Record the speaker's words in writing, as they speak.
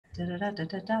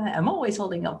I'm always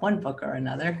holding up one book or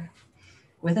another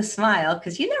with a smile,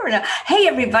 because you never know. Hey,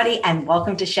 everybody, and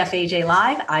welcome to Chef AJ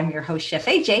Live. I'm your host, Chef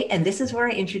AJ, and this is where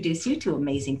I introduce you to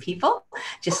amazing people,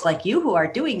 just like you, who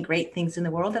are doing great things in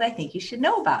the world that I think you should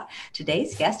know about.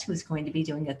 Today's guest, who's going to be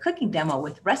doing a cooking demo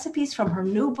with recipes from her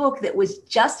new book that was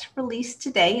just released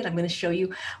today, and I'm going to show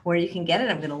you where you can get it.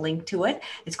 I'm going to link to it.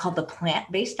 It's called The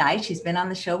Plant-Based Diet. She's been on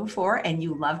the show before, and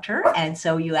you loved her, and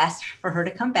so you asked for her to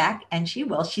come back, and she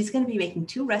will. She's going to be making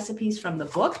 2 recipes from the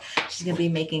book. She's going to be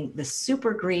making the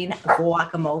super green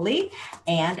guacamole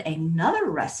and another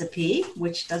recipe,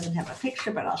 which doesn't have a picture,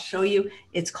 but I'll show you.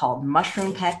 It's called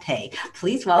mushroom pate.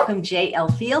 Please welcome J.L.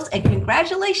 Fields, and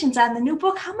congratulations on the new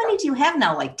book. How many do you have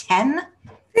now? Like 10?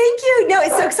 Thank you. No,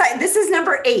 it's so exciting. This is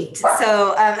number 8.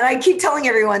 So, and I keep telling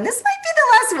everyone, this might be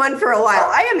the last one for a while.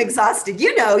 I am exhausted.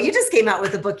 You know, you just came out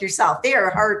with a book yourself. They are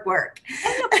hard work.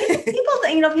 People,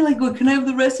 be like, well, can I have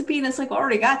the recipe? And it's like, well, I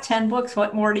already got 10 books.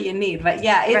 What more do you need? But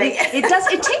yeah,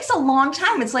 it takes a long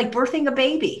time. It's like birthing a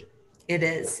baby. It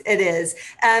is.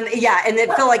 Yeah. And it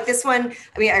felt like this one,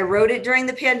 I mean, I wrote it during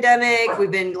the pandemic.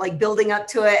 We've been like building up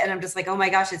to it, and I'm just like, oh my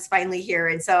gosh, it's finally here.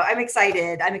 And so I'm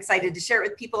excited. I'm excited to share it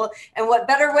with people. And what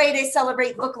better way to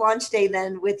celebrate book launch day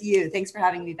than with you? Thanks for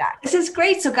having me back. This is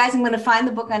great. So guys, I'm going to find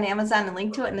the book on Amazon and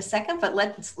link to it in a second, but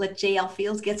let's let JL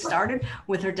Fields get started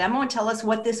with her demo and tell us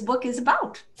what this book is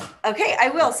about. Okay, I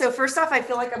will. So first off, I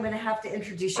feel like I'm going to have to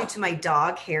introduce you to my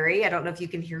dog, Harry. I don't know if you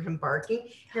can hear him barking.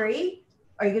 Harry,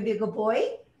 are you going to be a good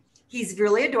boy? He's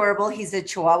really adorable. He's a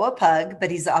Chihuahua pug,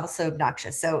 but he's also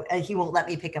obnoxious. So he won't let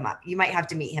me pick him up. You might have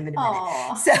to meet him in a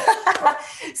minute.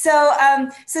 So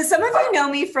some of you know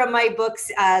me from my books,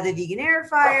 The Vegan Air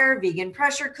Fryer, Vegan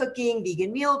Pressure Cooking,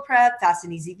 Vegan Meal Prep, Fast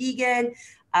and Easy Vegan.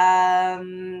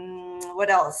 What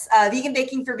else? Vegan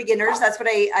Baking for Beginners. That's what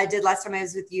I did last time I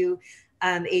was with you,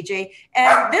 AJ.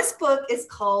 And this book is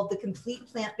called The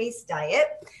Complete Plant-Based Diet.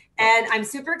 And I'm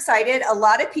super excited. A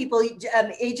lot of people,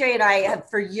 AJ and I have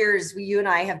for years, you and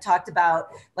I have talked about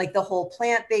like the whole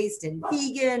plant-based and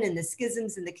vegan and the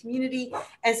schisms in the community.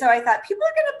 And so I thought people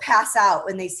are going to pass out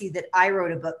when they see that I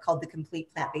wrote a book called The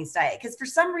Complete Plant-Based Diet. Because for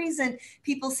some reason,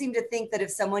 people seem to think that if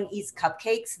someone eats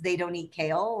cupcakes, they don't eat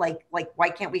kale. Like why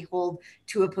can't we hold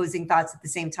 2 opposing thoughts at the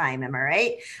same time? Am I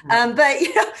right?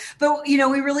 But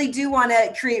we really do want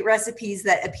to create recipes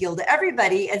that appeal to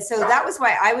everybody. And so that was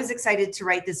why I was excited to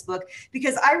write this book,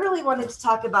 because I really wanted to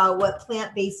talk about what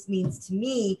plant-based means to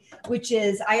me, which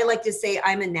is, I like to say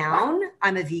I'm a noun.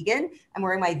 I'm a vegan. I'm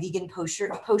wearing my vegan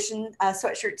potion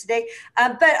sweatshirt today,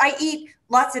 but I eat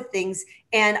lots of things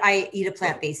and I eat a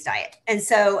plant-based diet. And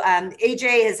so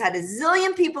AJ has had a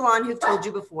zillion people on who've told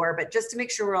you before, but just to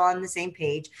make sure we're all on the same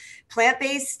page,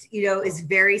 plant-based, is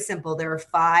very simple. There are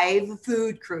 5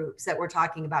 food groups that we're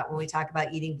talking about when we talk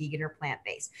about eating vegan or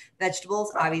plant-based.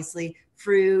 Vegetables, obviously,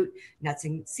 fruit, nuts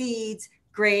and seeds,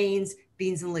 grains,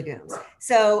 beans and legumes.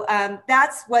 So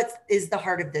that's what is the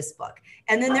heart of this book.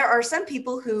 And then there are some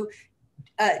people who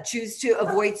choose to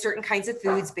avoid certain kinds of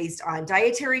foods based on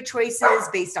dietary choices,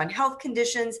 based on health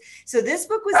conditions. So this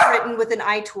book was written with an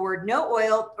eye toward no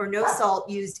oil or no salt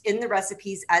used in the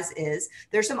recipes as is.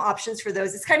 There's some options for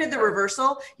those. It's kind of the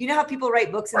reversal. You know how people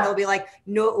write books and they'll be like,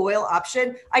 no oil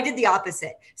option? I did the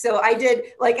opposite. So I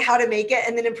did like how to make it,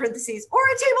 and then in parentheses, or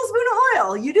a tablespoon of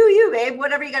oil. You do you, babe,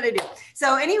 whatever you got to do.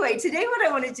 So anyway, today what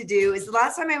I wanted to do is, the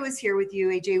last time I was here with you,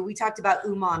 AJ, we talked about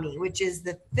umami, which is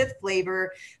the 5th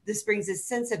flavor. This brings a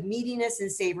sense of meatiness and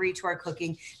savory to our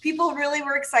cooking. People really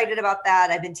were excited about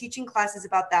that. I've been teaching classes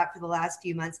about that for the last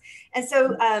few months. And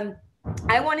so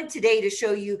I wanted today to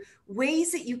show you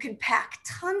ways that you can pack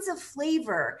tons of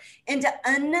flavor into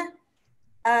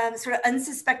sort of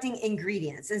unsuspecting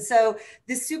ingredients. And so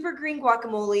the super green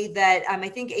guacamole that I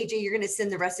think, AJ, you're going to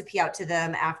send the recipe out to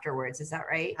them afterwards. Is that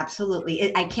right?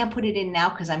 Absolutely. I can't put it in now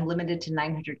because I'm limited to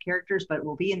 900 characters, but it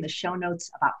will be in the show notes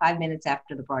about 5 minutes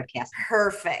after the broadcast.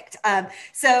 Perfect.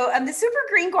 So the super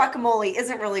green guacamole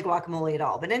isn't really guacamole at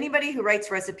all, but anybody who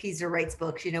writes recipes or writes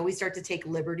books, we start to take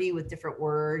liberty with different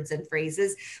words and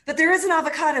phrases, but there is an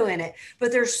avocado in it,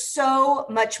 but there's so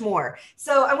much more.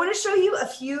 So I want to show you a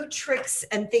few tricks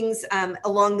and things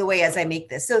along the way as I make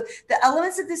this. So the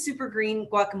elements of the super green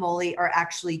guacamole are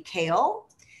actually kale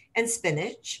and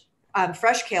spinach,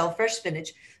 fresh kale, fresh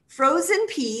spinach, frozen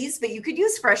peas, but you could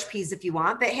use fresh peas if you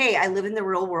want. But hey, I live in the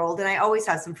real world and I always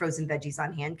have some frozen veggies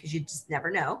on hand because you just never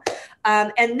know.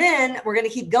 And then we're going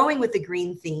to keep going with the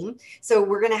green theme. So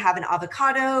we're going to have an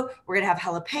avocado, we're going to have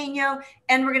jalapeno,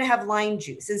 and we're going to have lime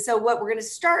juice. And so what we're going to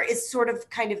start is sort of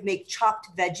kind of make chopped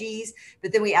veggies,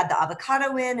 but then we add the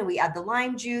avocado in and we add the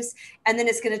lime juice, and then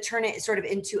it's going to turn it sort of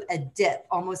into a dip,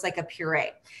 almost like a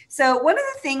puree. So one of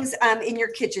the things in your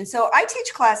kitchen, so I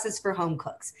teach classes for home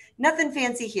cooks, nothing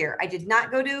fancy here. I did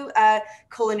not go to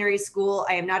culinary school.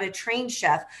 I am not a trained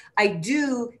chef. I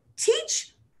do teach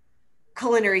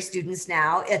culinary students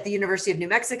now at the University of New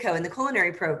Mexico in the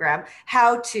culinary program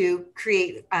how to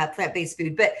create plant-based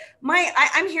food. But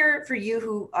I'm here for you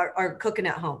who are cooking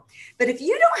at home. But if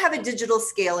you don't have a digital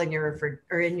scale in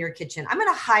your kitchen, I'm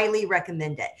going to highly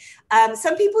recommend it.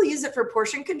 Some people use it for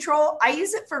portion control. I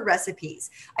use it for recipes.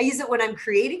 I use it when I'm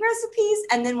creating recipes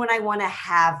and then when I want to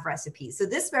have recipes. So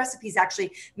this recipe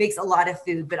actually makes a lot of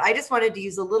food, but I just wanted to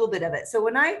use a little bit of it. So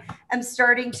when I am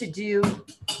starting to do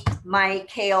my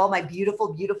kale, my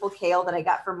beautiful, beautiful kale that I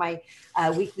got from my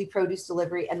weekly produce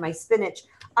delivery, and my spinach,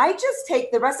 I just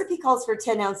take, the recipe calls for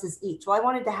 10 ounces each. Well, I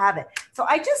wanted to have it. So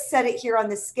I just set it here on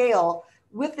the scale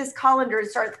with this colander and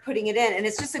start putting it in. And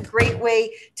it's just a great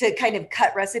way to kind of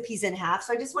cut recipes in half.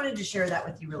 So I just wanted to share that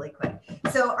with you really quick.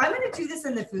 So I'm going to do this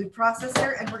in the food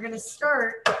processor, and we're going to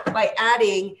start by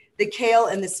adding the kale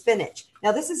and the spinach.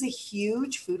 Now, this is a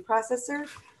huge food processor,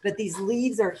 but these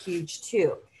leaves are huge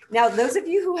too. Now, those of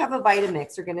you who have a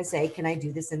Vitamix are going to say, can I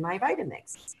do this in my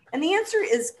Vitamix? And the answer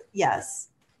is yes.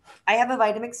 I have a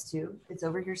Vitamix too. It's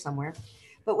over here somewhere.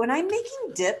 But when I'm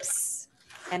making dips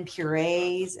and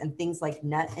purees and things like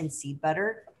nut and seed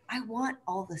butter, I want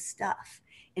all the stuff.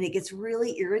 And it gets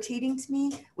really irritating to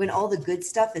me when all the good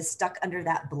stuff is stuck under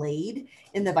that blade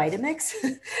in the Vitamix.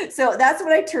 So that's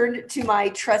when I turned to my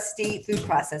trusty food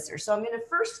processor. So I'm going to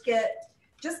first get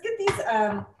these,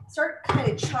 start kind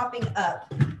of chopping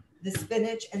up the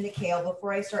spinach and the kale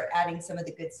before I start adding some of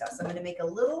the good stuff. So I'm going to make a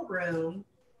little room.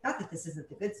 Not that this isn't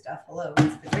the good stuff. Hello,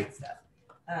 it's the great stuff.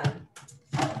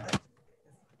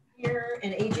 Here,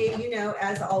 and AJ, you know,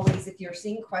 as always, if you're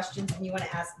seeing questions and you want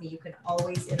to ask me, you can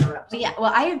always interrupt. Yeah,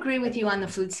 well, I agree with you on the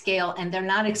food scale, and they're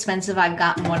not expensive. I've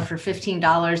gotten one for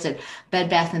 $15 at Bed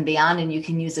Bath & Beyond, and you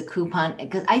can use a coupon,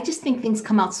 because I just think things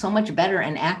come out so much better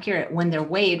and accurate when they're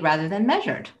weighed rather than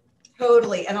measured.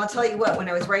 Totally. And I'll tell you what, when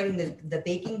I was writing the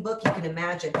baking book, you can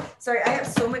imagine. Sorry, I have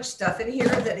so much stuff in here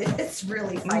that it's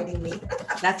really fighting me.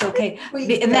 That's okay.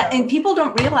 And people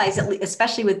don't realize,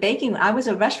 especially with baking, I was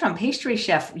a restaurant pastry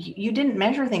chef. You didn't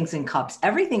measure things in cups.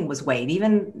 Everything was weighed,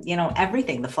 even,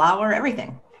 everything, the flour,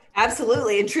 everything.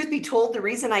 Absolutely. And truth be told, the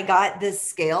reason I got this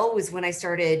scale was when I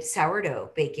started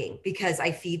sourdough baking, because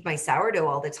I feed my sourdough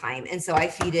all the time. And so I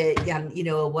feed it, a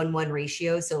 1:1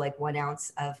 ratio. So like 1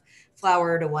 ounce of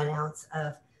flour to 1 ounce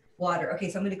of water. Okay,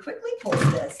 so I'm going to quickly pull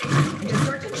this and just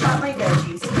start to chop my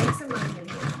veggies to make some room in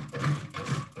here.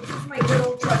 This is my good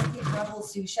old trusty Rebel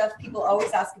sous chef. People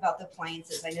always ask about the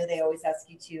appliances. I know they always ask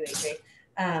you too,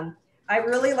 AJ. I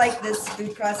really like this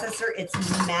food processor. It's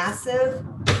massive,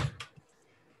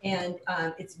 and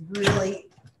it's really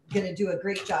going to do a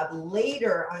great job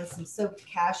later on some soaked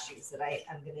cashews that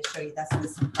I'm going to show you. That's the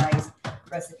surprise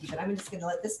recipe, but I'm just going to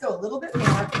let this go a little bit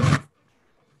more.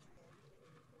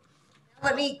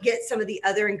 Let me get some of the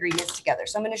other ingredients together.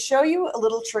 So I'm going to show you a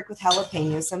little trick with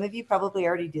jalapenos. Some of you probably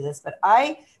already do this, but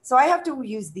I have to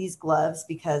use these gloves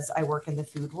because I work in the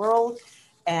food world.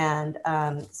 And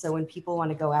so when people want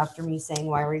to go after me saying,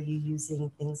 why are you using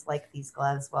things like these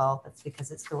gloves? Well, that's because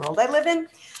it's the world I live in.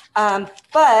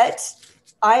 But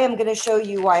I am going to show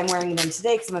you why I'm wearing them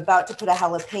today, because I'm about to put a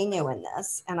jalapeno in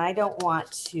this, and I don't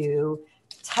want to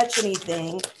touch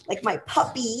anything like my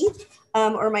puppy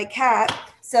or my cat.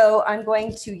 So I'm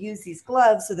going to use these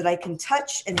gloves so that I can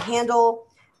touch and handle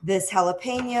this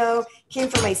jalapeno. Came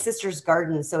from my sister's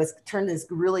garden, so it's turned this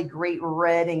really great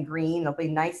red and green. It'll be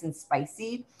nice and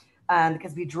spicy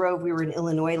because we were in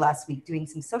Illinois last week doing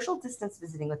some social distance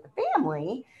visiting with the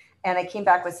family, and I came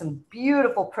back with some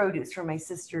beautiful produce from my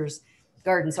sister's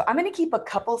garden. So I'm going to keep a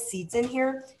couple seeds in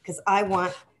here because I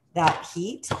want that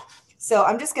heat. So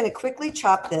I'm just going to quickly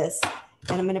chop this,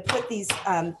 and I'm going to put these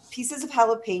pieces of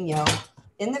jalapeno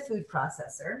in the food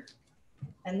processor.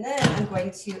 And then I'm going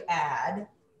to add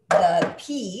the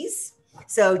peas.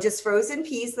 So just frozen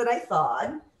peas that I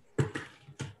thawed.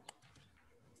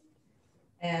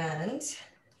 And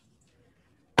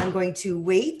I'm going to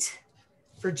wait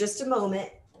for just a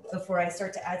moment before I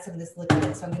start to add some of this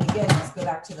liquid. So I'm going to again just go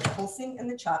back to the pulsing and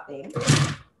the chopping.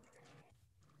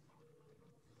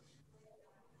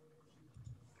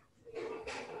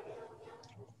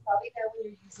 probably know when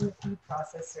you're using a food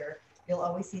processor, you'll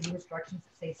always see the instructions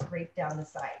that say scrape down the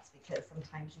sides, because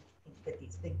sometimes you can get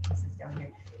these big pieces down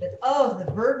here. But oh, the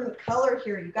verdant color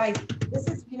here, you guys, this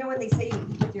is, you know, when they say you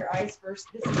eat with your eyes first,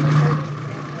 this is a perfect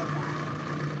example of that.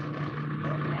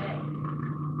 Okay.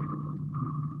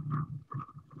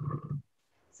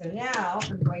 So now I'm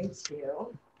going to bring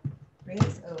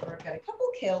this over. I've got a couple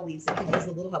kale leaves that could use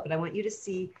a little help, but I want you to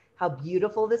see how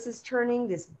beautiful this is turning,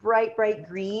 this bright, bright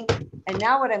green. And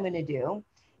now what I'm going to do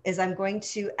is I'm going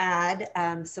to add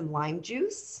some lime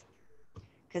juice,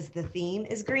 because the theme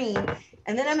is green.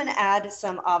 And then I'm going to add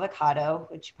some avocado,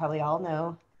 which you probably all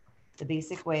know the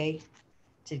basic way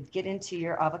to get into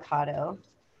your avocado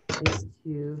is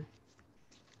to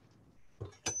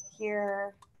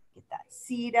here, get that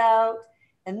seed out.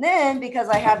 And then because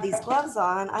I have these gloves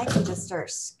on, I can just start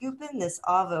scooping this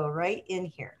avo right in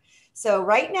here. So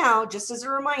right now, just as a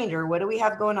reminder, what do we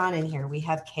have going on in here? We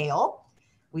have kale,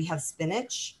 we have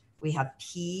spinach, we have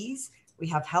peas, we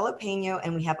have jalapeno,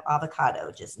 and we have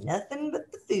avocado, just nothing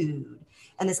but the food.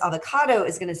 And this avocado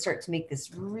is going to start to make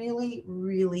this really,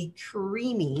 really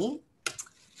creamy.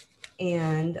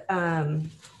 And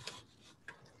I'm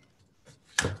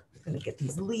going to get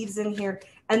these leaves in here.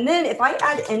 And then if I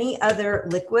add any other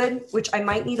liquid, which I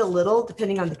might need a little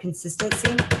depending on the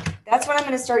consistency, that's when I'm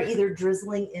going to start either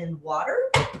drizzling in water,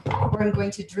 or I'm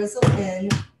going to drizzle in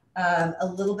a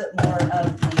little bit more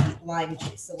of the lime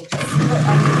juice. So we'll just see what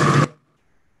I'm doing.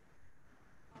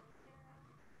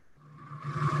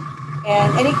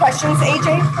 And any questions,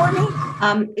 AJ, for me?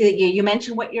 You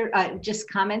mentioned what your just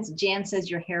comments. Jan says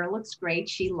your hair looks great.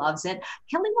 She loves it.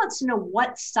 Kelly wants to know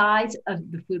what size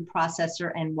of the food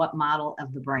processor and what model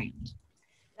of the brand.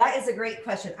 That is a great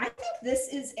question. I think this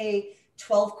is a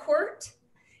 12 quart,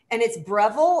 and it's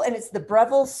Breville, and it's the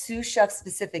Breville Sous Chef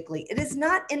specifically. It is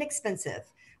not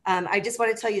inexpensive. I just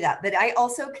want to tell you that. But I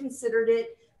also considered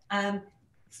it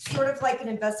sort of like an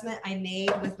investment I made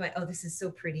with my, oh, this is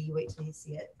so pretty. You wait till you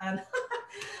see it.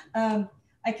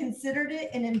 I considered it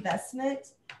an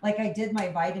investment like I did my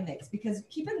Vitamix, because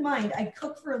keep in mind, I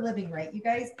cook for a living, right, you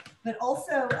guys? But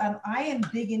also I am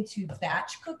big into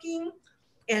batch cooking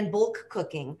and bulk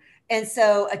cooking. And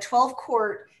so a 12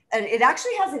 quart, and it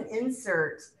actually has an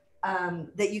insert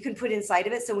that you can put inside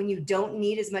of it. So when you don't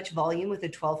need as much volume with a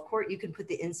 12 quart, you can put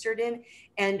the insert in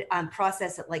and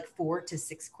process it like 4 to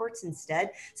 6 quarts instead.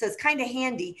 So it's kind of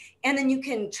handy. And then you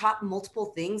can chop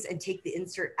multiple things and take the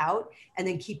insert out and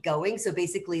then keep going. So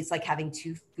basically it's like having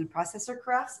 2 food processor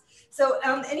crafts. So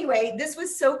anyway, this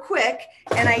was so quick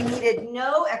and I needed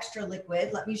no extra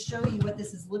liquid. Let me show you what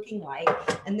this is looking like.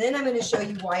 And then I'm going to show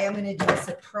you why I'm going to do a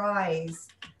surprise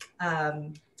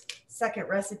second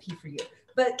recipe for you.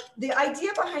 But the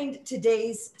idea behind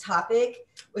today's topic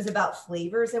was about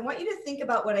flavors. I want you to think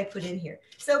about what I put in here.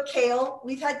 So kale,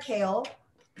 we've had kale.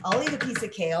 I'll eat a piece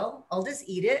of kale. I'll just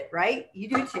eat it, right? You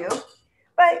do too.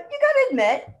 But you got to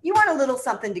admit, you want a little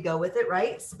something to go with it,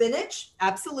 right? Spinach,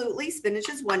 absolutely. Spinach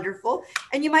is wonderful.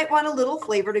 And you might want a little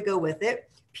flavor to go with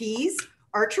it. Peas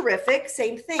are terrific.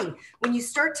 Same thing. When you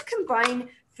start to combine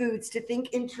foods to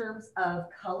think in terms of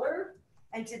color,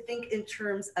 and to think in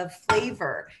terms of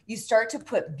flavor, you start to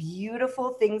put beautiful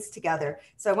things together.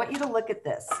 So I want you to look at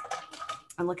this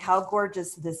and look how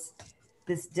gorgeous this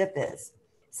dip is.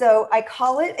 So I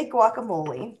call it a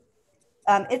guacamole.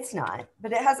 It's not,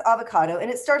 but it has avocado, and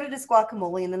it started as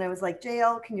guacamole. And then I was like,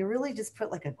 JL, can you really just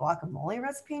put like a guacamole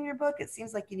recipe in your book? It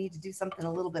seems like you need to do something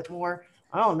a little bit more,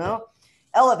 I don't know,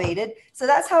 elevated. So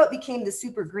that's how it became the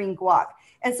super green guac.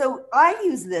 And so I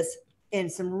use this in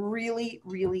some really,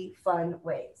 really fun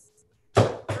ways.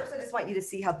 First, I just want you to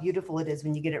see how beautiful it is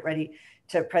when you get it ready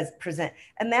to present.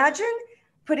 Imagine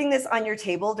putting this on your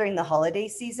table during the holiday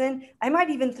season. I might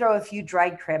even throw a few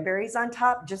dried cranberries on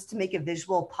top just to make a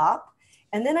visual pop.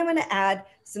 And then I'm going to add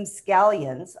some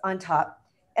scallions on top.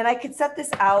 And I could set this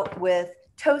out with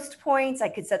toast points. I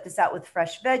could set this out with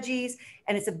fresh veggies.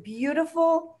 And it's a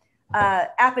beautiful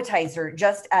appetizer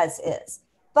just as is.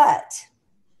 But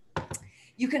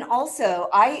you can also,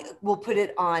 I will put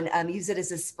it on, use it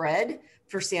as a spread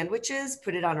for sandwiches,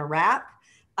 put it on a wrap.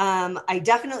 I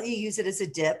definitely use it as a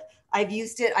dip. I've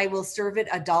used it, I will serve it,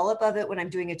 a dollop of it when I'm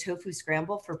doing a tofu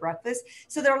scramble for breakfast.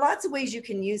 So there are lots of ways you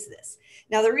can use this.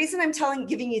 Now, the reason I'm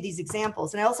giving you these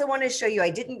examples, and I also want to show you,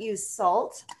 I didn't use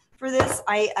salt for this.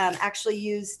 I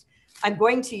I'm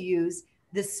going to use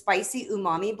this spicy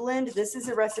umami blend. This is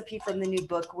a recipe from the new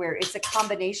book where it's a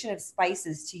combination of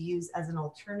spices to use as an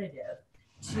alternative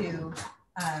to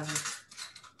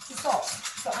salt.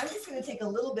 So I'm just going to take a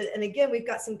little bit. And again, we've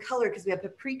got some color because we have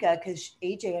paprika, because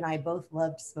AJ and I both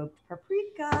loved smoked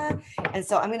paprika. And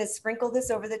so I'm going to sprinkle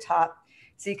this over the top.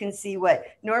 So you can see what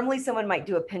normally someone might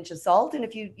do a pinch of salt. And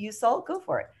if you use salt, go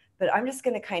for it. But I'm just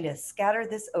going to kind of scatter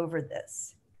this over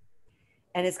this.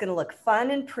 And it's going to look fun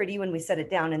and pretty when we set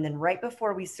it down. And then right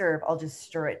before we serve, I'll just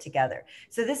stir it together.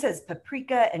 So this has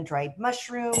paprika and dried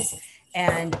mushrooms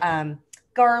and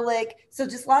garlic. So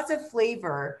just lots of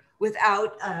flavor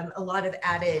without a lot of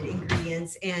added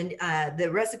ingredients. And the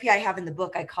recipe I have in the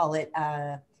book, I call it,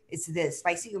 it's the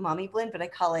spicy umami blend, but I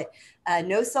call it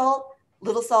no salt,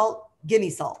 little salt,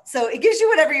 gimme salt. So it gives you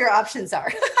whatever your options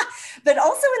are. But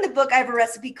also in the book, I have a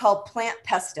recipe called plant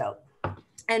pesto.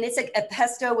 And it's a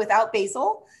pesto without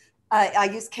basil. I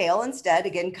use kale instead,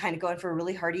 again, kind of going for a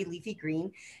really hearty leafy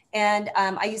green. And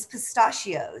I use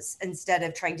pistachios instead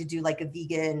of trying to do like a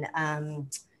vegan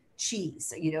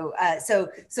cheese, you know. So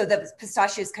the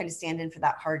pistachios kind of stand in for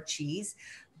that hard cheese.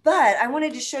 But I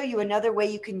wanted to show you another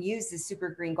way you can use this super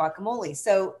green guacamole.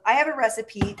 So I have a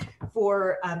recipe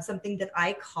for something that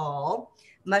I call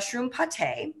mushroom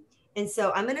pate. And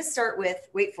so I'm going to start with,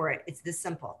 wait for it, it's this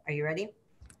simple. Are you ready?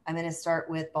 I'm going to start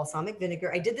with balsamic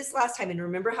vinegar. I did this last time, and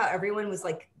remember how everyone was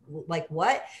like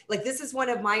what? Like, this is one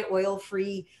of my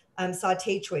oil-free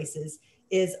saute choices,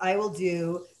 is I will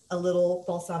do a little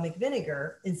balsamic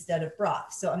vinegar instead of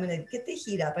broth. So I'm going to get the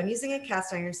heat up. I'm using a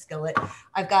cast iron skillet.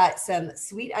 I've got some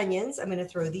sweet onions. I'm going to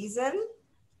throw these in.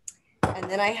 And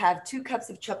then I have 2 cups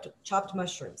of chopped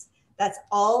mushrooms. That's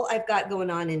all I've got going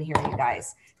on in here, you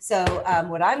guys. So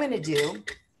what I'm going to do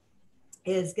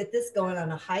is get this going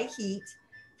on a high heat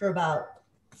for about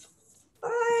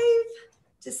 5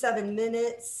 to 7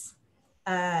 minutes.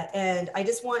 And I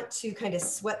just want to kind of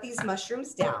sweat these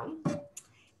mushrooms down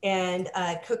and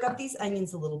cook up these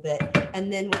onions a little bit.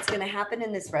 And then what's going to happen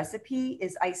in this recipe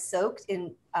is I soaked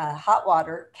in hot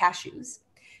water cashews.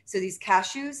 So these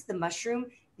cashews, the mushroom,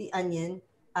 the onion,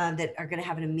 that are going to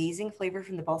have an amazing flavor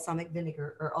from the balsamic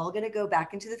vinegar are all going to go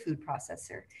back into the food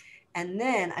processor. And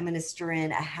then I'm going to stir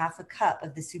in a half a cup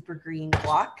of the super green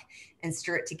guac and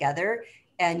stir it together.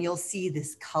 And you'll see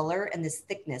this color and this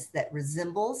thickness that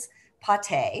resembles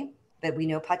pate. But we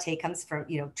know pate comes from,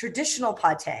 you know, traditional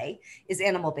pate is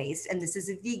animal-based, and this is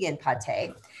a vegan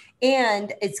pate.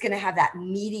 And it's going to have that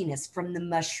meatiness from the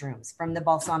mushrooms, from the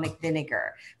balsamic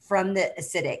vinegar, from the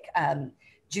acidic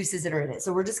juices that are in it.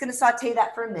 So we're just going to saute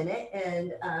that for a minute.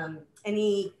 And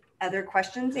any other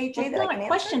questions, AJ? Well, not a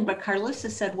question, but Carlissa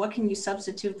said, what can you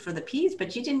substitute for the peas?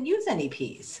 But you didn't use any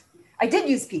peas. I did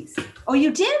use peas. Oh,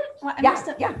 you did? Well,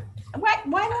 yeah.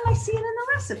 Why don't I see it in the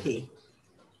recipe?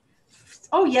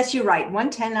 Oh, yes, you're right. 1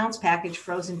 10-ounce package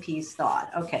frozen peas thawed.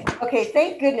 Okay. Okay,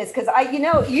 thank goodness, because you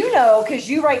know, because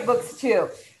you write books too.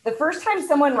 The first time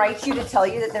someone writes you to tell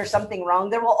you that there's something wrong,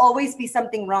 there will always be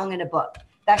something wrong in a book.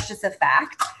 That's just a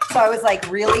fact. So I was like,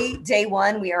 really? Day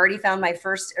 1, we already found my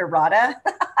first errata.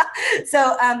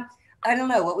 So I don't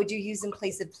know. What would you use in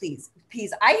place of peas?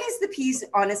 I use the peas,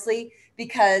 honestly,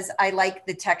 because I like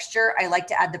the texture. I like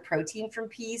to add the protein from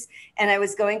peas. And I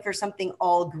was going for something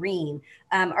all green.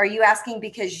 Are you asking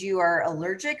because you are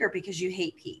allergic or because you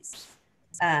hate peas?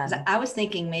 I was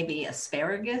thinking maybe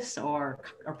asparagus or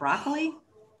broccoli.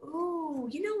 Oh,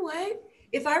 you know what?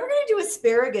 If I were going to do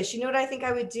asparagus, you know what I think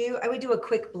I would do? I would do a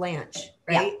quick blanch,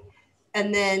 right? Yeah.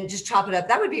 And then just chop it up.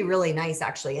 That would be really nice,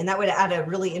 actually. And that would add a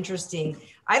really interesting,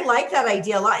 I like that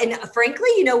idea a lot. And frankly,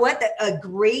 you know what?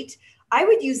 I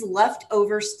would use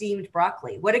leftover steamed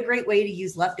broccoli. What a great way to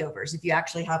use leftovers if you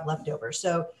actually have leftovers.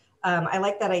 So I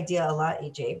like that idea a lot,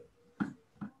 AJ.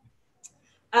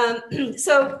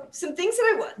 So some things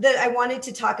that I wanted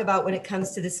to talk about when it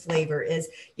comes to this flavor is,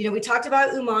 you know, we talked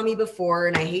about umami before,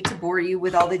 and I hate to bore you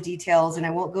with all the details, and I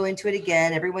won't go into it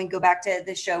again. Everyone go back to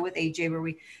the show with AJ where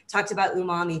we talked about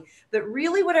umami. But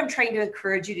really what I'm trying to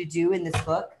encourage you to do in this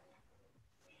book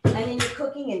and in your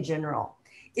cooking in general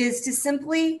is to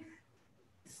simply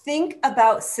think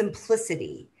about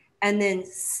simplicity and then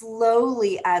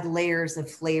slowly add layers of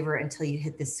flavor until you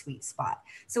hit this sweet spot.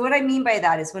 So what I mean by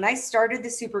that is when I started the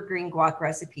super green guac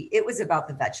recipe, it was about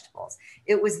the vegetables.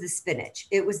 It was the spinach.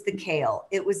 It was the kale.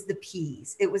 It was the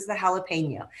peas. It was the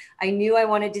jalapeno. I knew I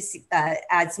wanted to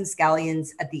add some scallions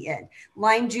at the end.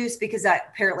 Lime juice, because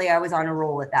apparently I was on a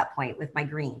roll at that point with my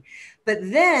green. But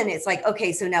then it's like,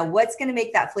 okay, so now what's going to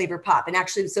make that flavor pop? And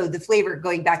actually, so the flavor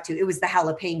going back to, it was the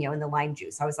jalapeno and the lime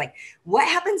juice. I was like, what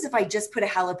happens if I just put a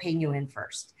jalapeno in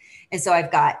first? And so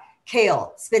I've got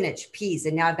kale, spinach, peas,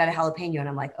 and now I've got a jalapeno. And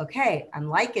I'm like, okay, I'm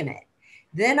liking it.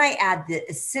 Then I add the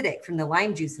acidic from the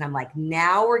lime juice. And I'm like,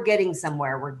 now we're getting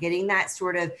somewhere. We're getting that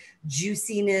sort of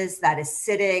juiciness, that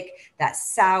acidic, that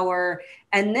sour.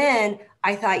 And then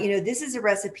I thought, you know, this is a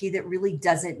recipe that really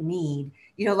doesn't need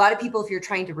You know, a lot of people, if you're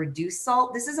trying to reduce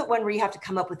salt, this isn't one where you have to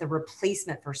come up with a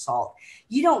replacement for salt.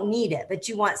 You don't need it, but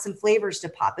you want some flavors to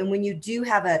pop. And when you do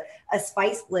have a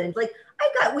spice blend, like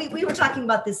we were talking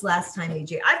about this last time,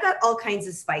 AJ, I've got all kinds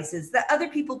of spices that other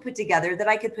people put together that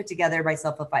I could put together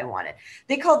myself if I wanted.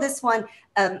 They call this one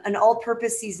an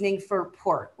all-purpose seasoning for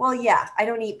pork. Well, yeah, I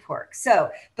don't eat pork.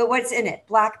 So, but what's in it?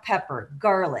 Black pepper,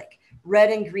 garlic, red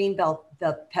and green bell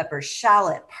pepper,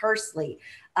 shallot, parsley,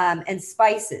 and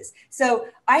spices. So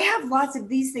I have lots of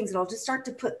these things that I'll just start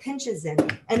to put pinches in.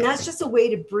 And that's just a way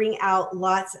to bring out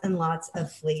lots and lots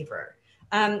of flavor.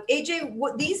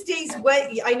 AJ, these days,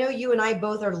 I know you and I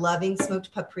both are loving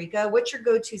smoked paprika. What's your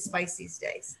go-to spice these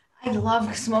days? I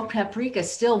love smoked paprika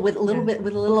still with a little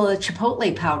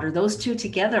chipotle powder. Those two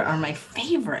together are my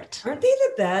favorite. Aren't they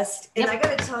the best? And Yep. I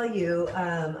got to tell you,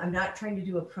 I'm not trying to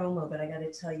do a promo, but I got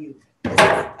to tell you, this is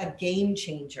a game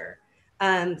changer.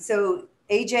 So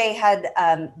AJ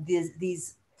had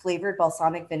these flavored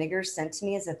balsamic vinegars sent to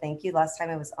me as a thank you last time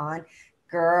I was on.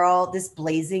 Girl, this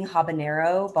blazing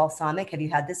habanero balsamic. Have you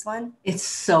had this one? It's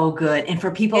so good. And for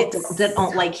people that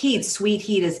don't like heat, sweet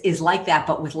heat is like that,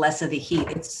 but with less of the heat.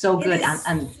 It's so good.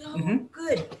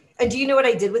 Good. And do you know what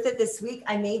I did with it this week?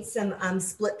 I made some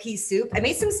split pea soup. I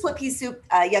made some split pea soup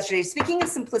yesterday. Speaking of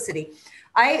simplicity,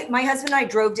 my husband and I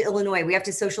drove to Illinois. We have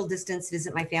to social distance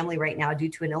visit my family right now due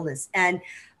to an illness. And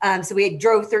so we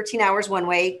drove 13 hours one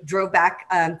way, drove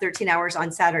back 13 hours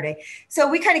on Saturday. So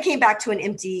we kind of came back to an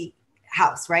empty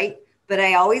house, right? But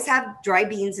I always have dry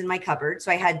beans in my cupboard.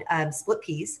 So I had split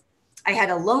peas. I had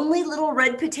a lonely little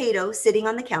red potato sitting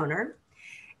on the counter.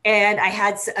 And I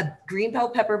had a green bell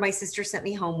pepper my sister sent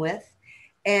me home with.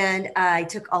 And I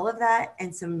took all of that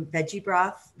and some veggie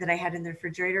broth that I had in the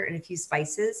refrigerator and a few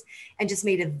spices and just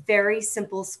made a very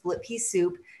simple split pea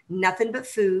soup, nothing but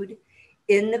food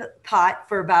in the pot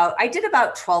for I did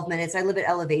about 12 minutes. I live at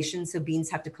elevation, so beans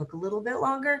have to cook a little bit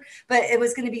longer, but it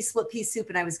was going to be split pea soup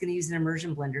and I was going to use an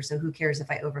immersion blender. So who cares if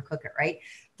I overcook it, right?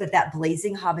 But that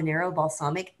blazing habanero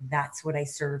balsamic, that's what I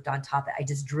served on top of it. I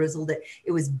just drizzled it.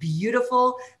 It was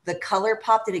beautiful. The color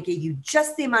popped and it gave you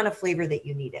just the amount of flavor that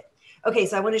you needed. Okay,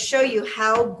 so I want to show you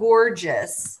how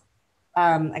gorgeous,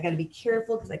 I got to be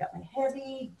careful because I got my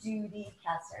heavy duty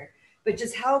cast iron, but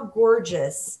just how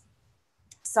gorgeous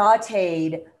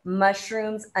sauteed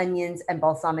mushrooms, onions, and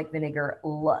balsamic vinegar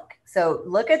look. So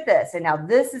look at this. And now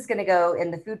this is going to go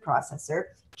in the food processor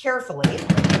carefully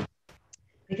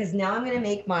because now I'm going to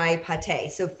make my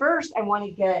pate. So first I want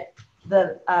to get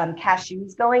the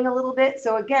cashews going a little bit.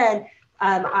 So again,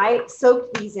 I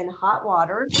soaked these in hot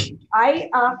water. I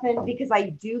often, because I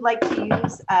do like to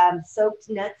use soaked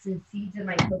nuts and seeds in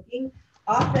my cooking,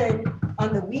 often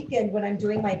on the weekend when I'm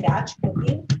doing my batch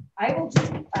cooking, I will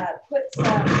just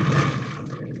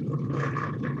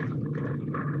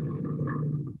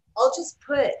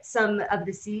put some of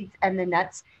the seeds and the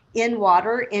nuts in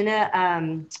water in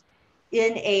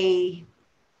a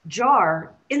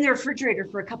jar in the refrigerator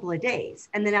for a couple of days.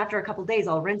 And then after a couple of days,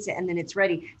 I'll rinse it and then it's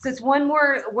ready. So it's one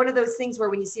of those things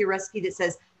where when you see a recipe that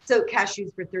says soak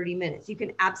cashews for 30 minutes, you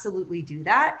can absolutely do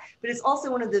that. But it's also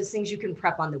one of those things you can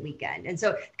prep on the weekend. And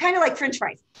so kind of like French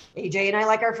fries. AJ and I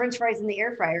like our French fries in the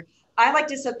air fryer. I like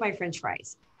to soak my French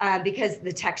fries because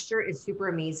the texture is super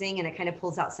amazing and it kind of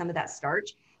pulls out some of that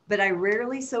starch. But I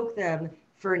rarely soak them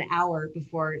for an hour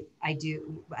before I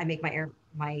make my air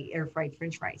fried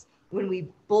French fries. When we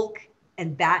bulk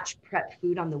and batch prep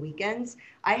food on the weekends,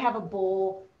 I have a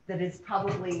bowl that is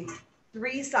probably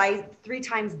three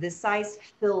times this size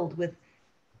filled with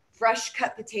fresh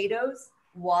cut potatoes,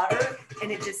 water,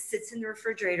 and it just sits in the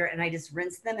refrigerator and I just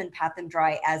rinse them and pat them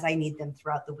dry as I need them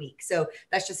throughout the week. So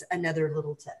that's just another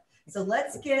little tip. So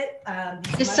let's get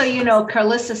just so you know,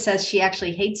 Carlissa says she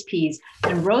actually hates peas,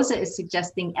 and Rosa is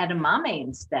suggesting edamame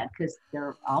instead because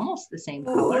they're almost the same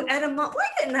color. Edamame. Why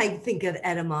didn't I think of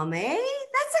edamame?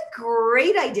 That's a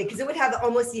great idea because it would have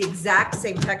almost the exact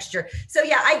same texture. So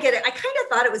yeah, I get it. I kind of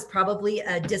thought it was probably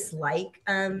a dislike.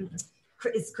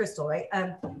 It's Crystal, right?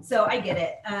 So I get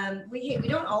it. We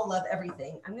don't all love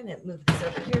everything. I'm going to move this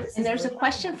over here. And there's a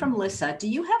question from Lissa. Do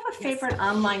you have a favorite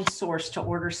online source to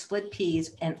order split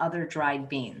peas and other dried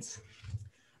beans?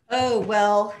 Oh,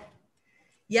 well,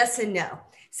 yes and no.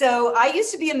 So I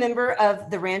used to be a member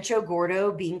of the Rancho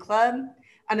Gordo Bean Club.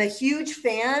 I'm a huge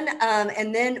fan.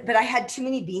 But I had too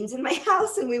many beans in my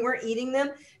house and we weren't eating them.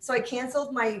 So I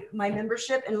canceled my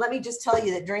membership. And let me just tell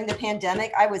you that during the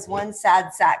pandemic, I was one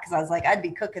sad sack because I was like, I'd be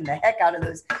cooking the heck out of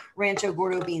those Rancho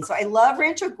Gordo beans. So I love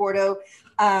Rancho Gordo.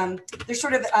 They're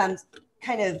sort of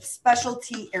kind of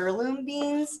specialty heirloom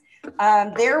beans.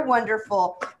 They're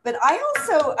wonderful, but I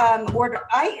also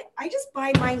I just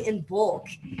buy mine in bulk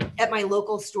at my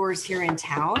local stores here in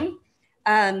town.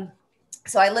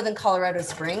 So I live in Colorado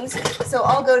Springs, so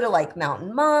I'll go to like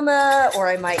Mountain Mama, or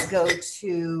I might go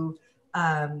to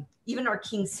even our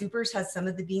King Supers has some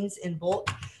of the beans in bulk.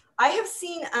 I have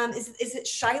seen, is it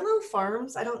Shiloh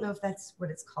Farms? I don't know if that's what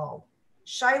it's called.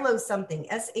 Shiloh something,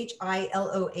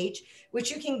 Shiloh,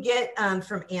 which you can get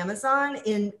from Amazon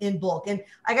in bulk. And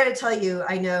I got to tell you,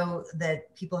 I know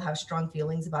that people have strong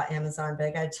feelings about Amazon, but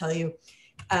I got to tell you,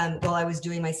 while I was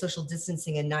doing my social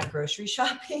distancing and not grocery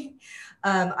shopping,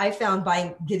 I found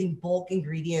getting bulk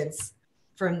ingredients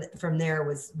from there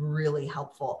was really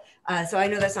helpful. So I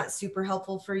know that's not super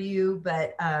helpful for you,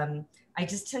 but I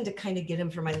just tend to kind of get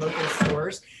them from my local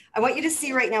stores. I want you to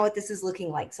see right now what this is looking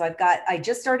like. So I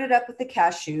just started up with the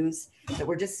cashews that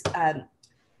were just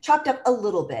chopped up a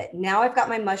little bit. Now I've got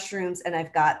my mushrooms and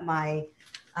I've got my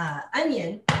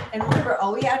onion. And remember,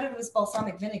 all we added was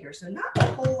balsamic vinegar. So not a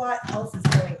whole lot else is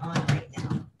going on right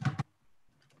now.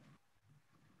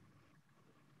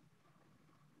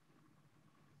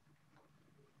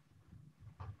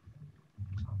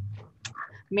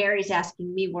 Mary's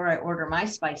asking me where I order my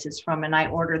spices from, and I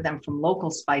order them from Local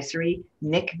Spicery.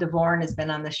 Nick DeVorn has been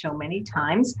on the show many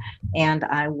times, and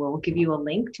I will give you a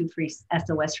link to free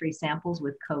SOS free samples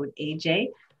with code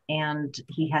AJ. And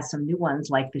he has some new ones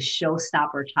like the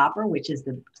Showstopper Topper, which is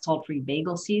the salt-free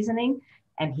bagel seasoning.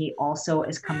 And he also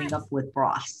is coming up with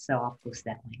broth. So I'll post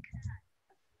that link.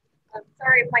 I'm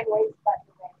sorry if my noise button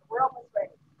is. We're almost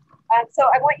ready. So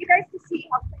I want you guys to see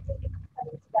how quickly it's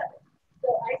coming together. So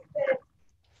I spent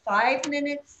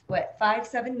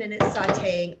 7 minutes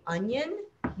sauteing onion,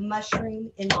 mushroom,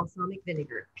 and balsamic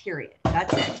vinegar, period.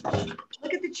 That's it.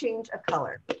 Look at the change of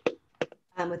color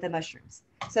with the mushrooms.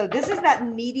 So this is that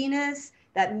meatiness,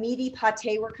 that meaty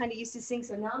pate we're kind of used to seeing.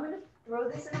 So now I'm going to throw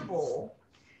this in a bowl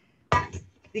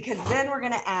because then we're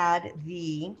going to add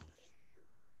the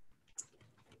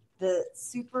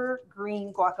super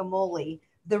green guacamole.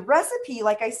 The recipe,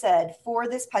 like I said, for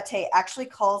this pate actually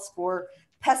calls for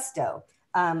pesto.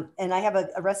 And I have a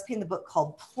recipe in the book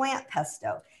called plant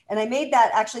pesto. And I made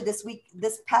that actually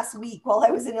this past week while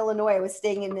I was in Illinois. I was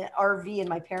staying in an RV in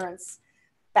my parents'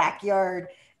 backyard.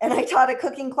 And I taught a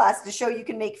cooking class to show you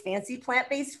can make fancy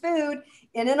plant-based food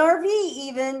in an RV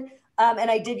even.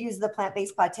 And I did use the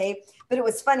plant-based pate. But it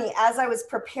was funny, as I was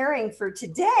preparing for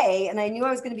today, and I knew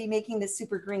I was going to be making this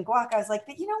super green guac, I was like,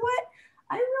 but you know what?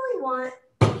 I really want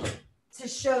to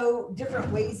show different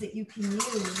ways that you can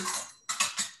use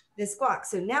this guac.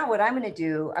 So now what I'm going to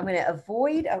do, I'm going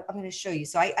to show you.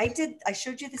 So I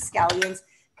showed you the scallions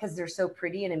because they're so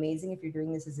pretty and amazing if you're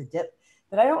doing this as a dip,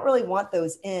 but I don't really want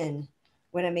those in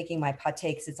when I'm making my pate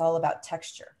because it's all about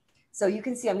texture. So you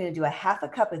can see I'm going to do a half a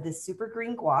cup of this super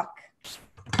green guac.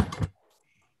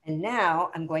 And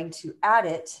now I'm going to add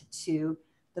it to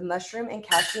the mushroom and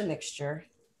cashew mixture.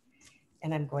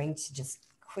 And I'm going to just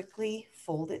quickly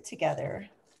fold it together.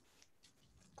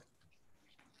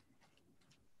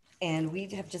 And we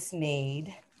have just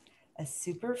made a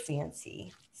super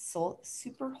fancy,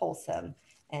 super wholesome,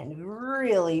 and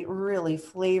really, really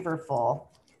flavorful,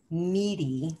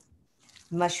 meaty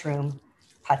mushroom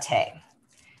pate.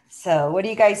 So what do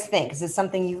you guys think? Is this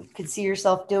something you could see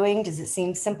yourself doing? Does it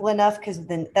seem simple enough? Because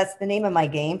then that's the name of my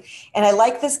game. And I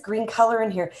like this green color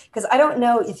in here because I don't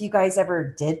know if you guys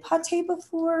ever did pate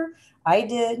before. I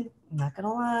did, I'm not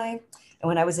gonna lie. And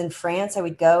when I was in France, I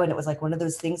would go and it was like one of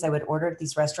those things I would order at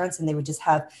these restaurants and they would just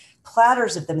have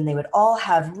platters of them and they would all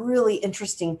have really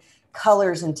interesting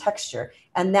colors and texture.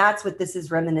 And that's what this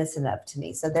is reminiscent of to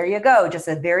me. So there you go. Just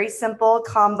a very simple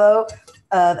combo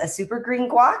of a super green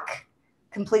guac,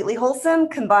 completely wholesome,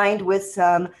 combined with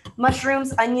some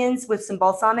mushrooms, onions, with some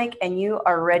balsamic, and you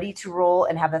are ready to roll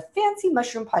and have a fancy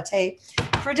mushroom pate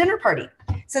for a dinner party.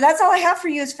 So that's all I have for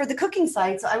you is for the cooking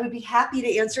side. So I would be happy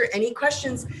to answer any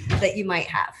questions that you might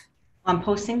have. I'm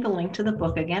posting the link to the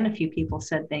book again. A few people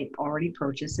said they already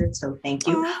purchased it, so thank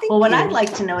you. Oh, well, what I'd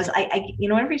like to know is,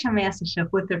 every time I ask a chef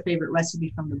what their favorite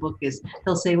recipe from the book is,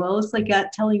 they'll say, well, it's like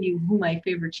telling you who my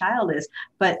favorite child is.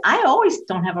 But I always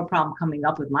don't have a problem coming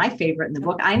up with my favorite in the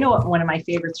book. I know what one of my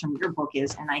favorites from your book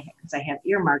is, and because I have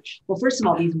earmarked. Well, first of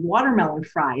all, these watermelon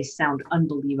fries sound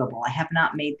unbelievable. I have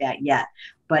not made that yet.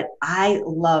 But I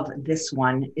love this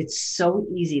one. It's so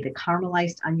easy. The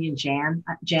caramelized onion jam.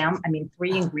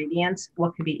 3 ingredients.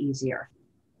 What could be easier?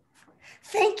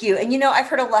 Thank you. And I've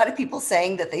heard a lot of people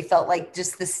saying that they felt like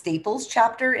just the staples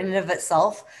chapter in and of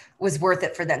itself was worth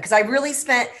it for them. Because I really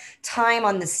spent time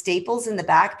on the staples in the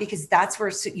back because that's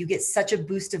where you get such a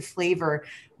boost of flavor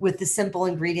with the simple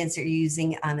ingredients that you're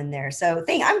using in there. So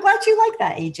I'm glad you like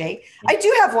that, AJ. I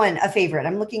do have a favorite.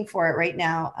 I'm looking for it right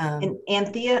now. And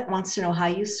Anthea wants to know how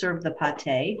you serve the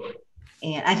pate.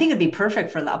 And I think it'd be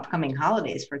perfect for the upcoming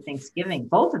holidays for Thanksgiving,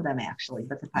 both of them actually,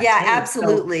 but the pate. Yeah,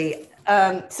 absolutely.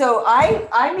 So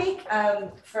I make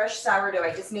fresh sourdough.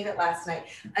 I just made it last night.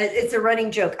 It's a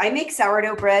running joke. I make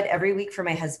sourdough bread every week for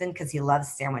my husband because he loves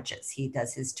sandwiches. He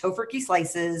does his tofurkey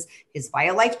slices, his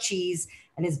Violife cheese,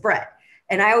 and his bread.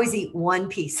 And I always eat one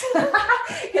piece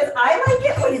because I like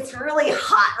it when it's really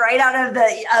hot right out of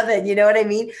the oven. You know what I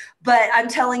mean? But I'm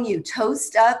telling you,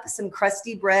 toast up some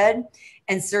crusty bread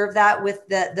and serve that with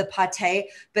the pate.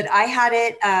 But I had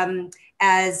it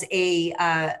as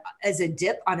a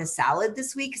dip on a salad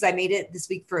this week because I made it this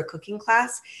week for a cooking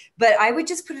class. But I would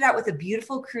just put it out with a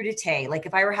beautiful crudité. Like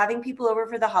if I were having people over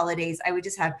for the holidays, I would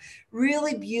just have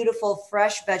really beautiful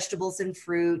fresh vegetables and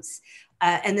fruits.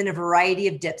 And then a variety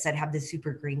of dips. I'd have the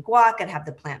super green guac. I'd have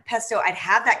the plant pesto. I'd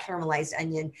have that caramelized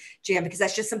onion jam because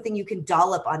that's just something you can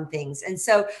dollop on things. And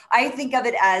so I think of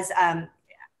it as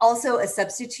also a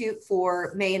substitute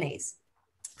for mayonnaise.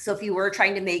 So if you were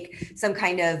trying to make some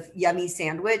kind of yummy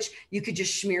sandwich, you could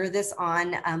just smear this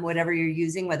on whatever you're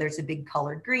using, whether it's a big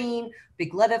collard green,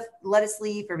 big lettuce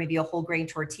leaf, or maybe a whole grain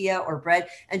tortilla or bread,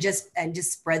 and just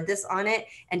spread this on it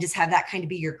and just have that kind of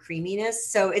be your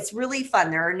creaminess. So it's really fun.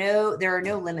 There are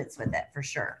no limits with it for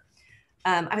sure.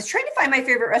 I was trying to find my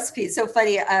favorite recipe. It's so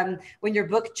funny. When your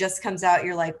book just comes out,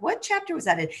 you're like, what chapter was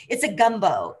that in? It's a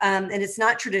gumbo. And it's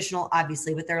not traditional,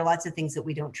 obviously, but there are lots of things that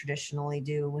we don't traditionally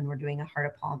do when we're doing a heart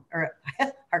of palm or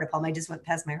heart of palm. I just went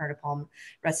past my heart of palm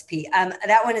recipe.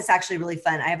 That one is actually really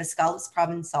fun. I have a scallops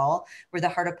provençal where the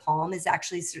heart of palm is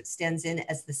actually stands in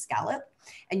as the scallop.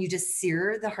 And you just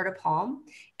sear the heart of palm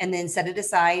and then set it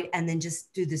aside and then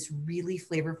just do this really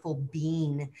flavorful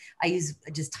bean. I use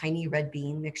just tiny red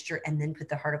bean mixture and then put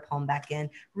the heart of palm back in.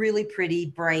 Really pretty,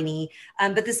 briny.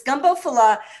 But this gumbo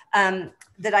fala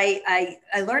that I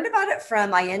learned about it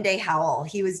from Allende Howell.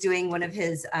 He was doing one of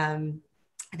his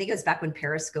I think it was back when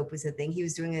Periscope was a thing. He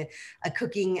was doing a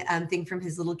cooking thing from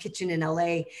his little kitchen in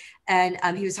LA.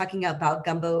 And he was talking about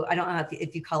gumbo. I don't know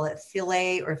if you call it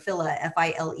filet or fila,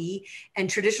 F-I-L-E. And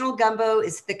traditional gumbo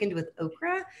is thickened with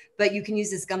okra, but you can use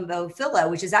this gumbo fila,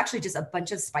 which is actually just a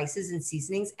bunch of spices and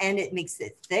seasonings, and it makes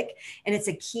it thick. And it's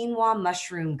a quinoa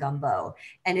mushroom gumbo.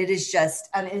 And it is just,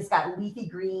 it's got leafy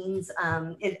greens.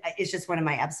 It's just one of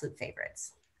my absolute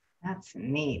favorites. That's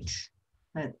neat.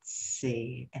 Let's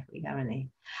see if we have any.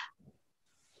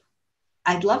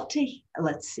 I'd love to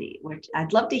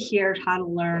hear how to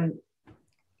learn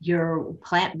your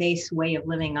plant-based way of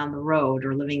living on the road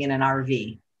or living in an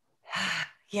RV.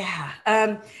 Yeah.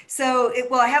 I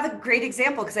have a great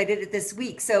example because I did it this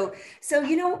week. So,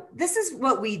 this is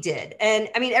what we did. And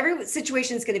I mean, every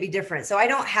situation is going to be different. So I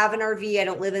don't have an RV. I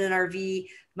don't live in an RV.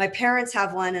 My parents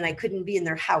have one and I couldn't be in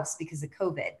their house because of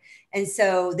COVID. And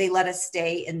so they let us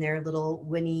stay in their little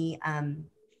Winnie,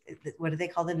 what do they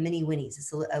call them? Mini Winnies.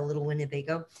 It's a little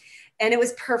Winnebago. And it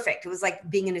was perfect. It was like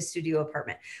being in a studio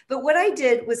apartment. But what I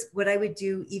did was what I would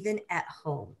do even at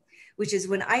home, which is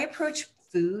when I approach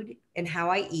food and how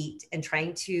I eat and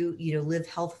trying to, live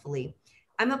healthfully,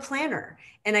 I'm a planner.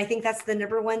 And I think that's the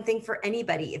number one thing for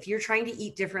anybody. If you're trying to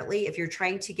eat differently, if you're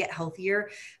trying to get healthier,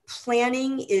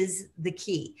 planning is the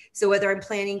key. So whether I'm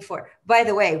planning by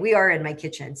the way, we are in my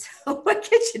kitchen. So my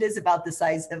kitchen is about the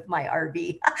size of my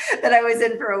RV that I was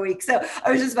in for a week. So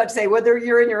I was just about to say, whether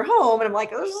you're in your home and I'm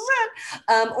like, or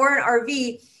an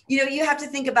RV, you have to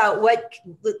think about what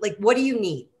do you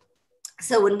need?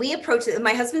 So when we approach it,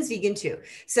 my husband's vegan too.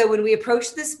 So when we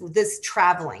approached this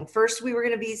traveling, first we were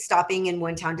going to be stopping in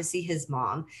one town to see his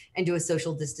mom and do a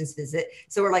social distance visit.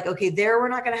 So we're like, okay, we're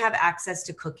not going to have access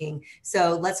to cooking.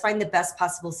 So let's find the best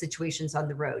possible situations on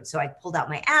the road. So I pulled out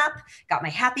my app, got my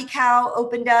Happy Cow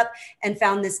opened up and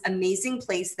found this amazing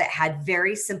place that had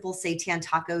very simple seitan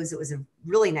tacos. It was a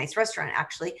really nice restaurant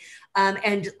actually.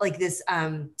 And like this,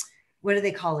 what do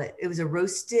they call it? It was a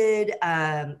roasted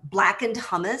blackened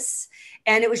hummus.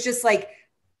 And it was just like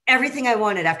everything I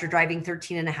wanted after driving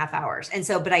 13 and a half hours. And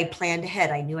so, but I planned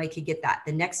ahead. I knew I could get that.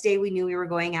 The next day we knew we were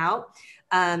going out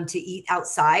to eat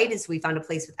outside. And so we found a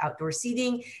place with outdoor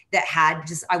seating that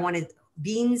had I wanted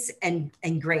beans and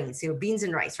grains, beans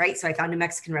and rice, right? So I found a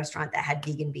Mexican restaurant that had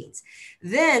vegan beans.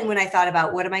 Then when I thought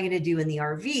about what am I going to do in the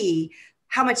RV,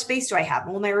 how much space do I have?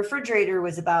 Well, my refrigerator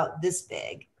was about this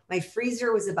big. My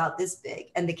freezer was about this big,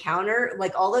 and the counter,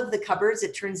 like all of the cupboards,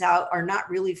 it turns out are not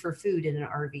really for food in an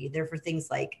RV. They're for things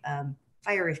like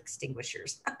fire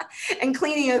extinguishers and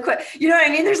cleaning equipment. You know what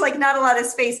I mean? There's like not a lot of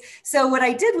space. So what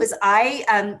I did was I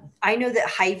know that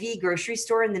Hy-Vee grocery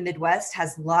store in the Midwest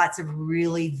has lots of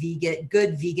really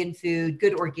good vegan food,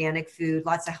 good organic food,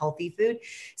 lots of healthy food.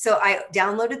 So I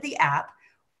downloaded the app,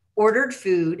 ordered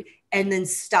food, and then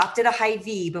stopped at a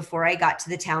Hy-Vee before I got to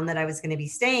the town that I was going to be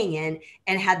staying in,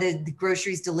 and had the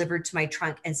groceries delivered to my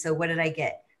trunk. And so what did I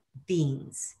get?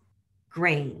 Beans,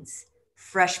 grains,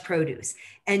 fresh produce,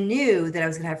 and knew that I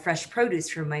was going to have fresh produce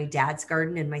from my dad's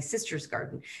garden and my sister's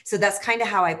garden. So that's kind of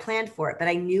how I planned for it. But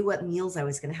I knew what meals I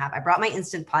was going to have. I brought my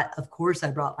Instant Pot. Of course,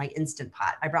 I brought my Instant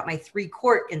Pot. I brought my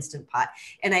 3-quart Instant Pot,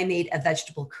 and I made a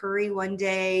vegetable curry one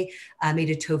day. I made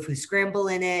a tofu scramble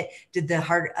in it, did the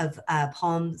heart of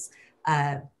palms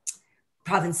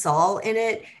Provençal in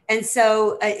it. And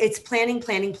so it's planning.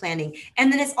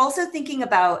 And then it's also thinking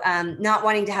about not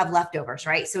wanting to have leftovers,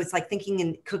 right? So it's like thinking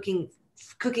and cooking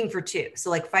for two. So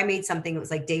like if I made something, it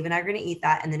was like Dave and I are going to eat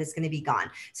that, and then it's going to be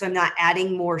gone. So I'm not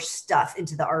adding more stuff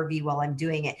into the RV while I'm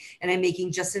doing it. And I'm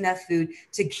making just enough food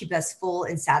to keep us full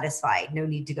and satisfied. No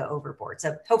need to go overboard.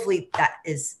 So hopefully that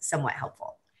is somewhat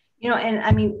helpful. You know, and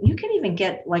I mean, you can even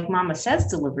get, like Mama Says,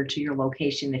 delivered to your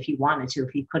location if you wanted to,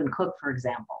 if you couldn't cook, for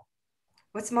example.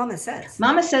 What's Mama Says?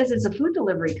 Mama Says is a food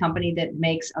delivery company that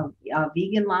makes a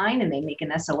vegan line, and they make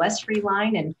an SOS-free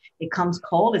line, and it comes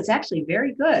cold. It's actually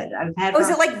very good. I've had. Oh, is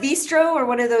it like Bistro or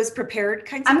one of those prepared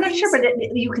kinds of I'm not things? sure,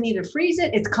 but you can either freeze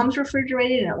it. It comes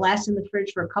refrigerated, and it lasts in the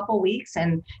fridge for a couple of weeks.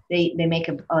 And they make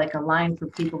a line for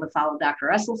people that follow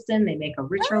Dr. Esselstyn. They make a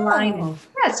richer line. And,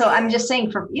 yeah, so I'm just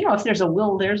saying, if there's a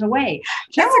will, there's a way.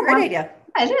 That's a great idea.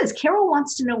 It is. Carol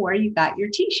wants to know where you got your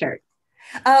T-shirt.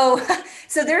 Oh,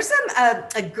 so there's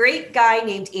a great guy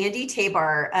named Andy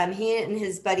Tabar. He and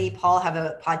his buddy Paul have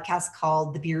a podcast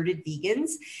called The Bearded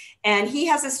Vegans, and he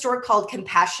has a store called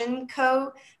Compassion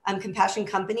Company.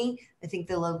 I think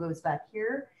the logo is back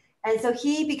here. And so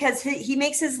because he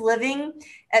makes his living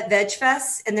at Veg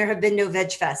Fest, and there have been no Veg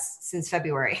Fests since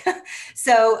February.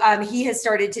 So he has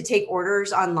started to take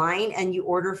orders online, and you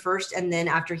order first. And then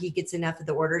after he gets enough of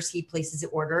the orders, he places an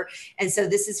order. And so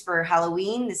this is for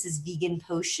Halloween. This is Vegan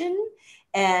Potion.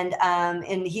 And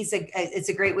it's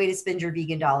a great way to spend your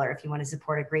vegan dollar if you want to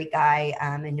support a great guy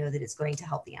and know that it's going to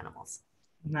help the animals.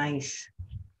 Nice.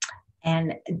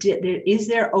 And is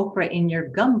there okra in your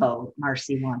gumbo?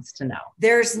 Marcy wants to know.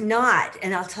 There's not.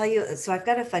 And I'll tell you, so I've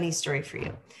got a funny story for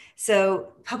you.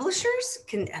 So publishers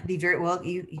can be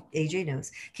AJ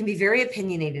knows, can be very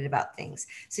opinionated about things.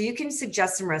 So you can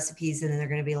suggest some recipes, and then they're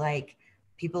going to be like,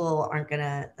 they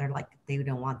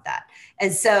don't want that.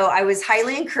 And so I was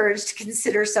highly encouraged to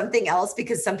consider something else,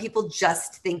 because some people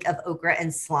just think of okra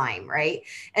and slime, right?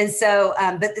 And so,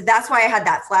 but that's why I had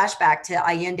that flashback to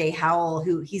Allende Howell,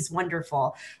 he's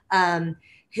wonderful.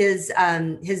 His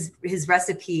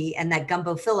recipe and that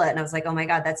gumbo fillet. And I was like, oh my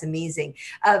God, that's amazing.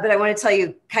 But I want to tell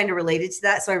you, kind of related to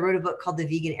that. So I wrote a book called The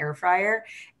Vegan Air Fryer,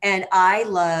 and I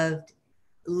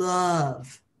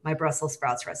love my Brussels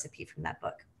sprouts recipe from that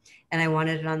book. And I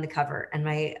wanted it on the cover. And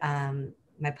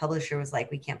my publisher was like,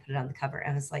 we can't put it on the cover.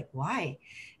 And I was like, why?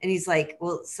 And he's like,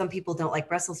 well, some people don't like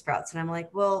Brussels sprouts. And I'm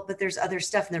like, well, but there's other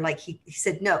stuff. And they're like, he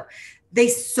said, no, they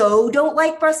so don't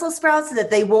like Brussels sprouts that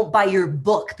they won't buy your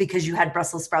book because you had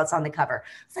Brussels sprouts on the cover.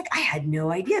 It's like, I had no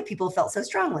idea people felt so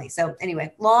strongly. So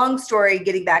anyway, long story,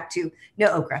 getting back to no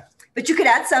okra, but you could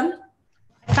add some.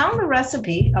 I found the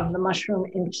recipe of the mushroom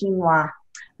and quinoa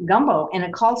gumbo, and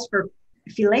it calls for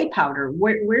filet powder.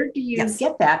 Where do you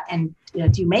get that? And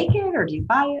do you make it or do you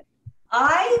buy it?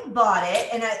 I bought it,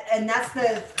 and that's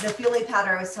the filet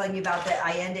powder I was telling you about that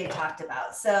Allende talked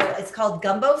about. So it's called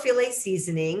Gumbo Filet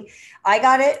Seasoning. I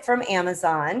got it from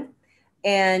Amazon,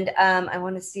 and I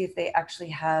want to see if they actually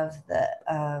have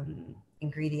the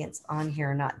ingredients on here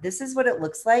or not. This is what it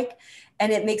looks like,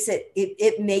 and it makes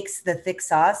the thick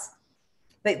sauce.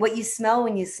 But what you smell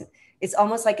it's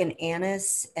almost like an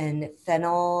anise and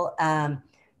fennel,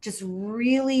 just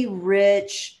really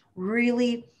rich,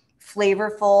 really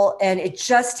flavorful, and it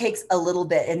just takes a little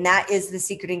bit. And that is the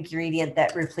secret ingredient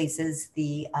that replaces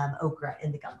the okra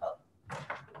in the gumbo.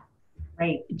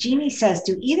 Right. Jeannie says,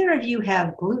 do either of you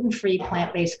have gluten-free,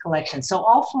 plant-based collections? So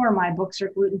all 4 of my books are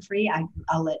gluten-free.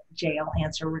 I'll let JL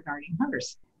answer regarding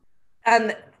hers.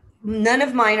 None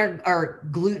of mine are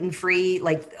gluten-free,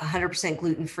 like 100%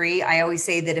 gluten-free. I always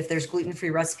say that if there's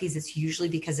gluten-free recipes, it's usually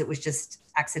because it was just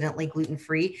accidentally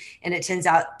gluten-free. And it turns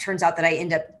out that I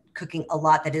end up cooking a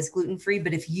lot that is gluten-free.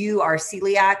 But if you are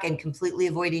celiac and completely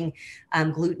avoiding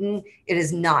gluten, it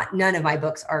is not. None of my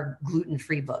books are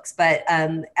gluten-free books. But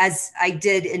as I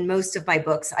did in most of my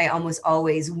books, I almost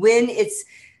always, when it's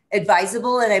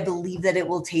advisable, and I believe that it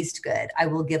will taste good. I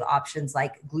will give options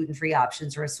like gluten-free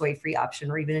options or a soy-free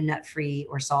option or even a nut-free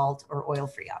or salt or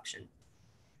oil-free option.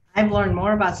 I've learned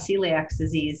more about celiac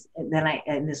disease than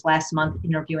in this last month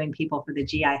interviewing people for the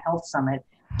GI Health Summit.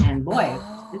 And boy,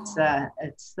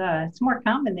 it's more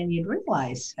common than you'd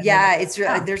realize. I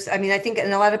mean, I think,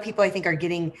 and a lot of people I think are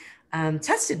getting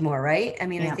tested more, right? I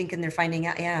mean, I think, and they're finding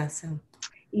out. Yeah. So,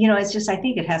 it's just, I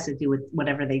think it has to do with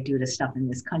whatever they do to stuff in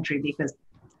this country, because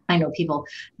I know people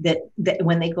that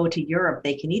when they go to Europe,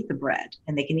 they can eat the bread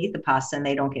and they can eat the pasta and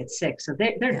they don't get sick. So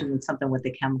they're doing something with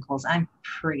the chemicals. I'm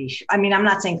pretty sure. I mean, I'm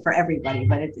not saying for everybody,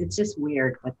 but it's just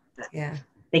weird.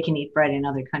 They can eat bread in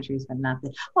other countries, but not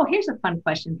this. Oh, here's a fun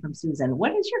question from Susan.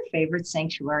 What is your favorite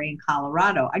sanctuary in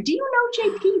Colorado? Do you know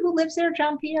JP who lives there,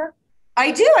 John Pierre?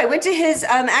 I do. I went to his,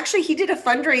 actually, he did a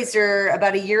fundraiser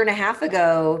about 1.5 years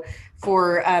ago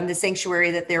for the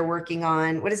sanctuary that they're working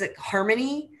on. What is it?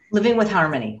 Harmony? Living with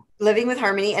Harmony. Living with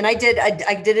Harmony. And I did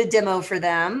a demo for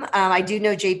them. I do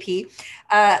know JP.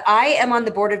 I am on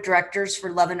the board of directors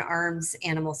for Love and Arms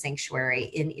Animal Sanctuary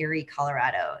in Erie,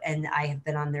 Colorado. And I have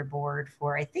been on their board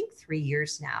for, I think, 3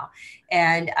 years now.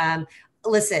 And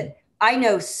listen, I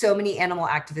know so many animal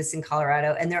activists in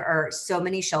Colorado, and there are so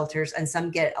many shelters, and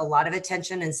some get a lot of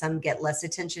attention and some get less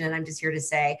attention. And I'm just here to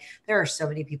say there are so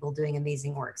many people doing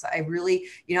amazing work. So I really,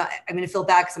 I'm going to feel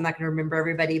bad because I'm not going to remember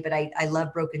everybody, but I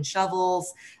love Broken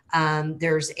Shovels.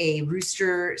 There's a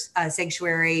rooster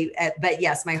sanctuary, but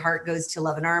yes, my heart goes to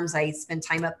Love and Arms. I spend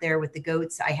time up there with the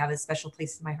goats. I have a special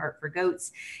place in my heart for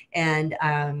goats. And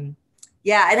and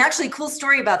actually cool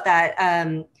story about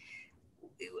that.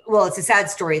 Well, it's a sad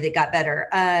story that got better.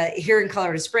 Here in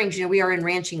Colorado Springs, we are in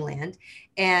ranching land,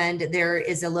 and there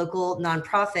is a local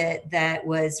nonprofit that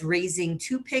was raising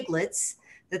 2 piglets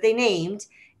that they named,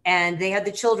 and they had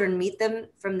the children meet them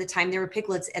from the time they were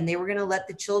piglets, and they were going to let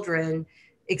the children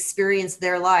experience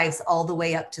their lives all the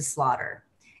way up to slaughter.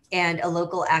 And a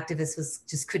local activist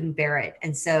just couldn't bear it.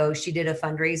 And so she did a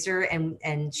fundraiser,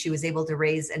 and she was able to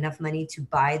raise enough money to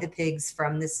buy the pigs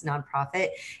from this nonprofit.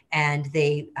 And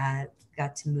they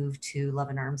got to move to Love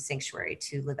and Arms Sanctuary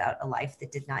to live out a life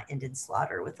that did not end in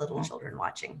slaughter with little children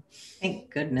watching. Thank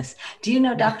goodness. Do you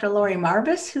know Dr. Lori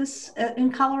Marbus, who's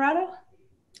in Colorado?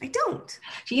 I don't.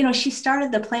 She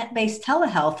started the plant-based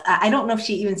telehealth. I don't know if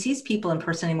she even sees people in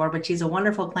person anymore, but she's a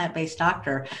wonderful plant-based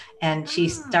doctor. And she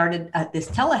started this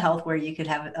telehealth where you could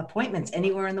have appointments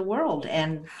anywhere in the world.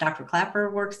 And Dr.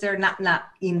 Clapper works there, not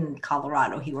in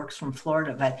Colorado. He works from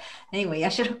Florida. But anyway, I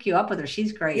should hook you up with her.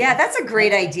 She's great. Yeah, that's a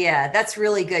great idea. That's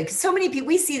really good. Because so many people,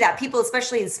 we see that people,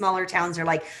 especially in smaller towns, are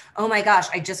like, oh my gosh,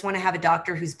 I just want to have a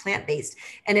doctor who's plant-based.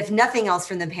 And if nothing else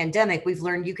from the pandemic, we've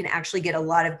learned you can actually get a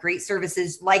lot of great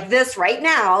services like this right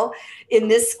now in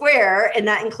this square. And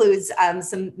that includes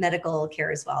some medical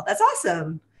care as well. That's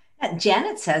awesome.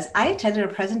 Janet says, I attended a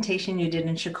presentation you did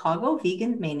in Chicago,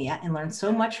 Vegan Mania, and learned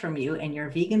so much from you and your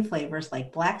vegan flavors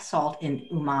like black salt and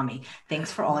umami.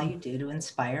 Thanks for all you do to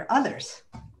inspire others.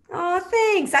 Oh,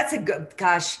 thanks. That's a good,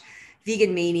 gosh,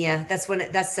 Vegan Mania.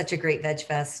 That's such a great veg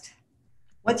fest.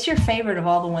 What's your favorite of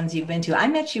all the ones you've been to? I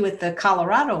met you at the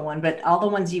Colorado one, but all the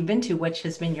ones you've been to, which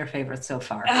has been your favorite so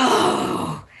far?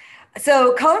 Oh,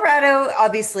 so Colorado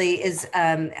obviously is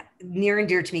near and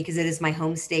dear to me because it is my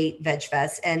home state veg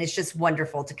fest, and it's just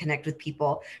wonderful to connect with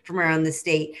people from around the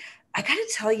state. I got to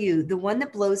tell you, the one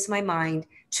that blows my mind,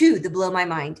 two that blow my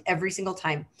mind every single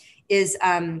time, is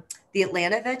the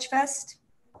Atlanta Veg Fest.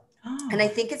 Oh. And I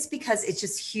think it's because it's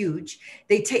just huge.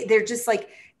 They're just like,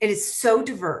 it is so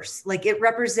diverse. Like it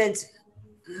represents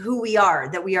who we are,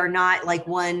 that we are not like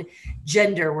one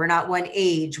gender. We're not one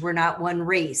age. We're not one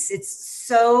race. It's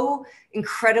so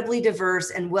incredibly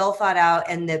diverse and well thought out.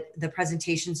 And the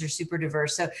presentations are super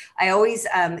diverse. So I always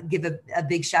give a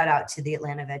big shout out to the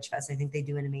Atlanta Veg Fest. I think they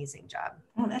do an amazing job.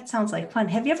 Oh, that sounds like fun.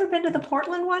 Have you ever been to the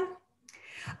Portland one?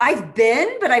 I've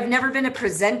been, but I've never been a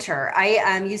presenter.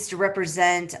 I used to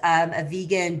represent a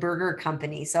vegan burger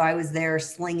company. So I was there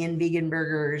slinging vegan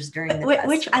burgers during the fest.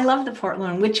 Which I love the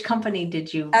Portland. Which company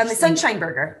did you? Sunshine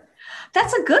Burger.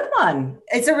 That's a good one.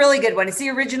 It's a really good one. It's the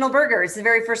original burger. It's the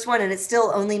very first one. And it's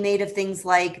still only made of things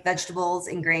like vegetables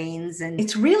and grains. And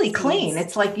it's really clean.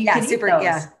 It's like you can eat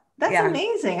those. That's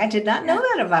amazing. I did not know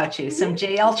that about you. Some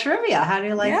JL trivia. How do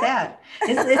you like that?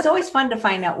 It's always fun to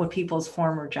find out what people's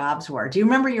former jobs were. Do you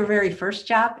remember your very first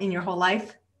job in your whole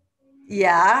life?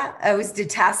 Yeah, I was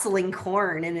detasseling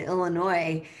corn in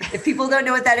Illinois. If people don't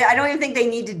know what that is, I don't even think they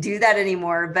need to do that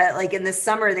anymore. But like in the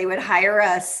summer, they would hire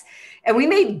us, and we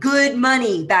made good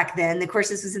money back then. Of course,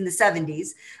 this was in the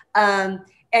 70s.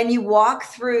 And you walk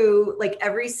through like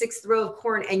every sixth row of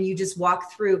corn, and you just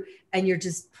walk through, and you're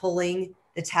just pulling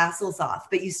the tassels off,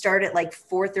 but you start at like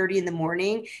 4:30 in the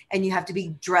morning and you have to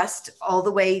be dressed all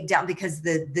the way down because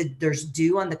there's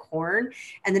dew on the corn,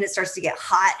 and then it starts to get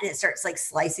hot and it starts like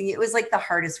slicing. It was like the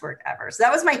hardest work ever. So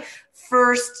that was my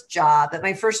first job, but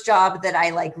my first job that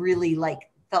I like really like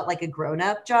felt like a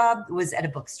grown-up job was at a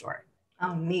bookstore.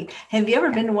 Oh, neat. Have you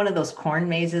ever been to one of those corn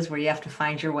mazes where you have to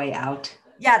find your way out?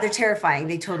 Yeah, they're terrifying.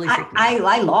 They totally freaked me out.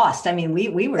 I lost. I mean,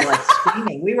 we were like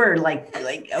screaming. We were like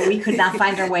we could not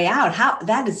find our way out. How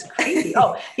that is crazy.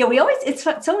 Oh, yeah. We always, it's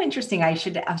so interesting. I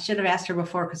should have asked her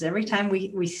before, because every time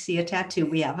we see a tattoo,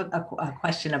 we have a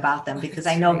question about them, because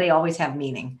I know they always have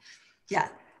meaning. Yeah.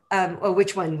 Oh,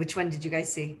 which one did you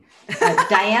guys see?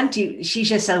 Diane, she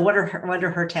just said, what are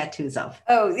her tattoos of?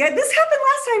 Oh, yeah, this happened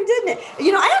last time, didn't it?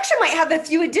 You know, I actually might have a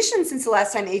few additions since the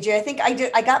last time, AJ. I think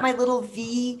I got my little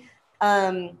V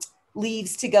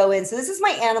leaves to go in. So this is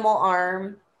my animal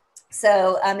arm.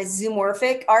 So it's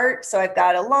zoomorphic art. So I've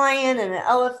got a lion and an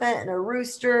elephant and a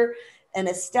rooster and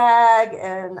a stag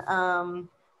and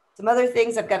some other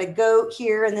things. I've got a goat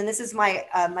here. And then this is my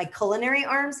my culinary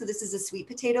arm. So this is a sweet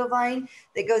potato vine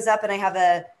that goes up, and I have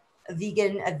a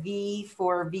V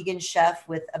for vegan chef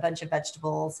with a bunch of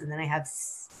vegetables. And then I have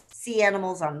sea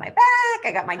animals on my back.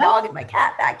 I got my dog and my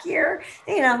cat back here.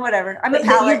 You know, whatever. I'm a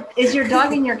palette. Is your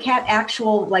dog and your cat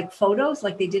actual like photos,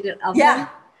 like they did it? Yeah.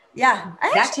 Yeah.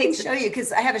 I actually can show you,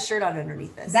 because I have a shirt on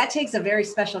underneath this. That takes a very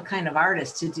special kind of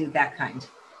artist to do that kind.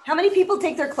 How many people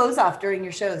take their clothes off during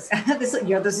your shows? This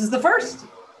is the first.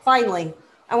 Finally.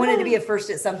 I wanted to be a first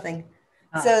at something.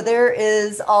 So there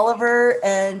is Oliver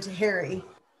and Harry.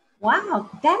 Wow.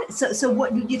 So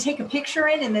what, you take a picture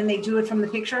in and then they do it from the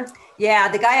picture?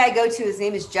 Yeah, the guy I go to, his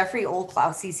name is Jeffrey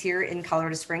Oldklaus. He's here in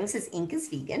Colorado Springs. His ink is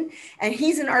vegan, and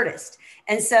he's an artist.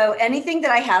 And so anything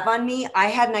that I have on me, I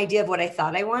had an idea of what I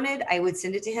thought I wanted. I would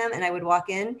send it to him, and I would walk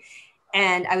in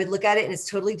and I would look at it, and it's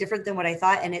totally different than what I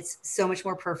thought. And it's so much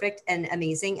more perfect and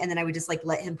amazing. And then I would just like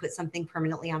let him put something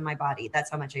permanently on my body.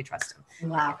 That's how much I trust him.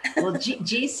 Wow. Well,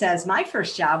 G says, my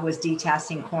first job was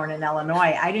detassing corn in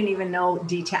Illinois. I didn't even know what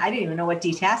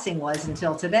detassing was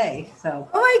until today. So.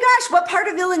 Oh my gosh. What part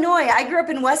of Illinois? I grew up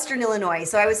in Western Illinois.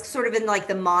 So I was sort of in like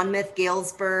the Monmouth,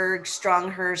 Galesburg,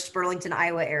 Stronghurst, Burlington,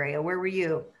 Iowa area. Where were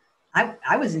you?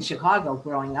 I was in Chicago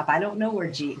growing up. I don't know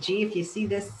where G, if you see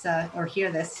this or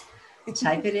hear this,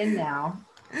 type it in now.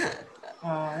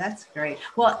 Oh, that's great.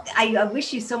 Well, I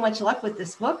wish you so much luck with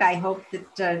this book. I hope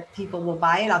that people will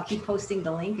buy it. I'll keep posting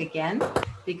the link again,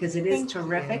 because it is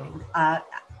terrific.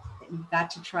 You've got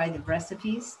to try the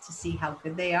recipes to see how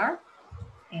good they are.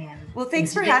 And well,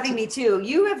 thanks for having me too.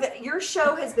 Your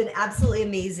show has been absolutely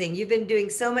amazing. You've been doing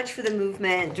so much for the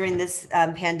movement during this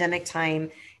pandemic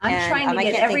time. I'm trying to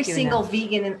get every single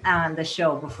vegan on the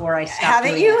show before I stop.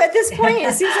 Haven't you at this point?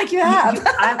 It seems like you have.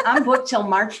 I'm booked till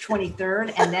March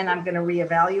 23rd, and then I'm going to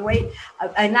reevaluate.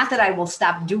 Not that I will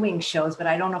stop doing shows, but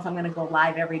I don't know if I'm going to go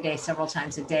live every day, several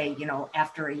times a day, you know,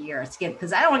 after a year. It's good,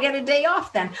 because I don't get a day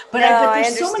off then. But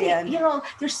there's so many,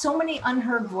 there's so many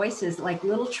unheard voices, like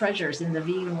little treasures in the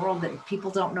vegan world that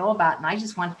people don't know about. And I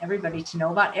just want everybody to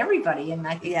know about everybody. And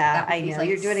I think I know. Like,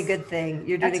 you're doing a good thing.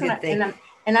 You're doing a good thing.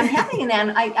 And I'm having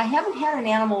I haven't had an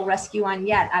animal rescue on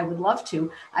yet. I would love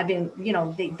to. I've been,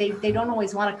 they don't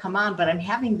always want to come on, but I'm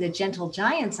having the Gentle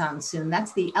Giants on soon.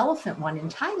 That's the elephant one in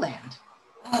Thailand.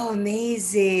 Oh,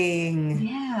 amazing.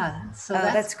 Yeah. So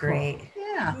that's cool. great.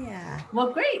 Yeah.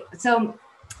 Well, great. So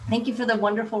thank you for the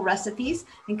wonderful recipes.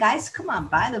 And guys, come on,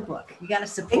 buy the book. You got to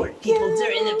support people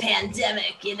during the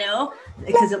pandemic,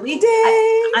 because at least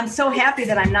I'm so happy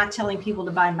that I'm not telling people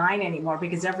to buy mine anymore,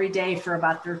 because every day for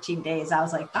about 13 days, I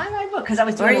was like, buy my book. Because I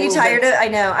was doing Are you tired of it? I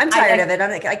know. I'm tired of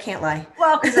it. I can't lie.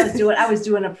 Well, because I was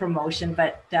doing a promotion,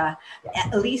 but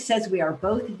Elise says we are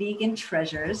both vegan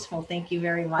treasures. Well, thank you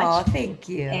very much. Oh, thank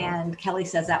you. And Kelly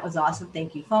says that was awesome.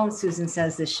 Thank you, phone. Susan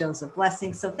says this show's a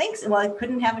blessing. So thanks. Well, I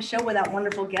couldn't have a show without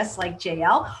wonderful guests like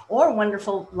JL or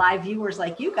wonderful live viewers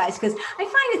like you guys, because I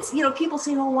find it's, people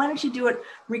say, well, why don't you do it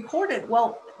recorded?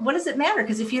 Well, what does it matter?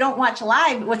 Because if you don't watch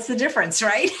live, what's the difference,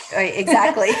 right? Right,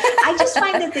 exactly. I just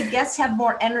find that the guests have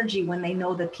more energy when they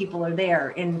know that people are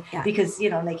there, and because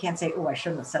they can't say, oh, I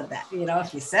shouldn't have said that.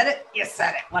 If you said it, you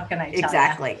said it. What can I tell you?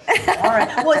 Exactly. All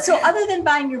right. Well, so other than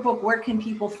buying your book, where can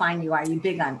people find you? Are you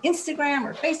big on Instagram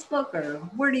or Facebook, or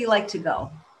where do you like to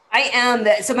go? I am.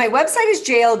 So my website is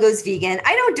JL Goes Vegan.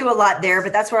 I don't do a lot there,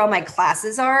 but that's where all my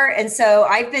classes are. And so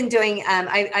I've been doing,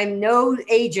 I'm no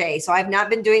AJ, so I've not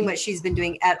been doing what she's been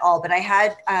doing at all. But I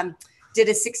had did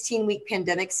a 16-week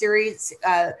pandemic series,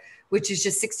 which is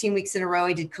just 16 weeks in a row.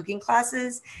 I did cooking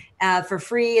classes for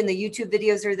free, and the YouTube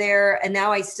videos are there. And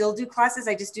now I still do classes.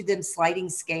 I just do them sliding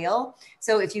scale.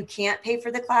 So if you can't pay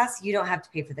for the class, you don't have to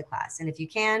pay for the class. And if you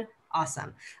can,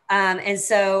 awesome. And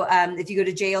so if you go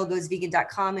to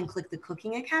jlgoesvegan.com and click the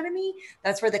Cooking Academy,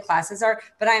 that's where the classes are.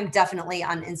 But I am definitely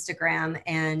on Instagram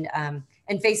and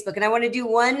Facebook. And I want to do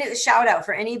one shout out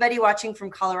for anybody watching from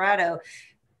Colorado.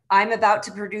 I'm about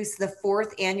to produce the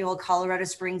 4th annual Colorado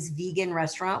Springs Vegan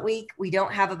Restaurant Week. We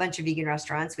don't have a bunch of vegan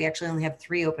restaurants. We actually only have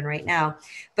 3 open right now,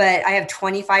 but I have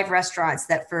 25 restaurants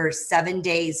that for 7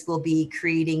 days will be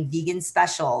creating vegan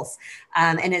specials.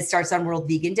 And it starts on World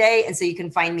Vegan Day. And so you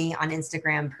can find me on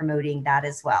Instagram promoting that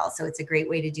as well. So it's a great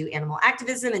way to do animal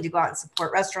activism and to go out and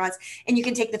support restaurants. And you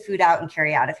can take the food out and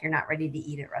carry out if you're not ready to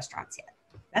eat at restaurants yet.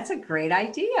 That's a great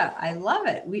idea. I love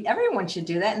it. Everyone should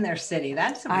do that in their city.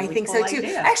 That's a really I think cool so too.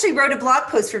 idea. I actually wrote a blog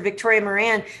post for Victoria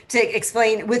Moran to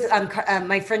explain with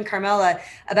my friend Carmela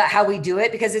about how we do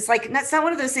it, because it's like, that's not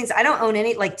one of those things. I don't own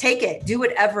any, like, take it, do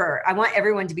whatever. I want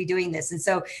everyone to be doing this. And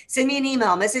so send me an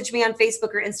email, message me on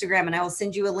Facebook or Instagram, and I will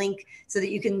send you a link so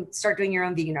that you can start doing your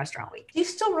own vegan restaurant week. Do you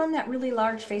still run that really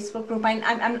large Facebook group? I'm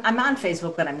on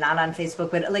Facebook, but I'm not on Facebook.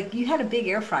 But like, you had a big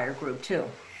air fryer group too.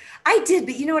 I did,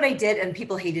 but you know what I did? And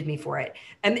people hated me for it.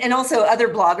 And also other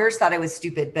bloggers thought I was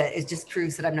stupid, but it just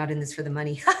proves that I'm not in this for the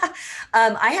money.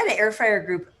 I had an air fryer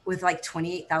group with like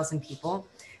 28,000 people,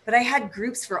 but I had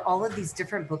groups for all of these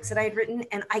different books that I had written,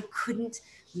 and I couldn't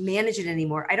manage it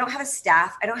anymore. I don't have a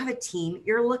staff. I don't have a team.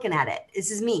 You're looking at it. This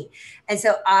is me. And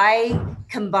so I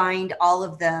combined all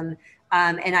of them.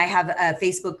 And I have a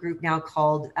Facebook group now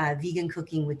called Vegan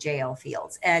Cooking with JL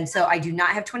Fields. And so I do not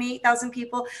have 28,000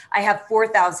 people. I have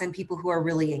 4,000 people who are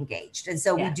really engaged. And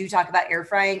so we do talk about air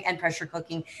frying and pressure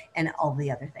cooking and all the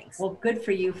other things. Well, good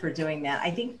for you for doing that.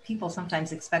 I think people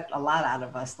sometimes expect a lot out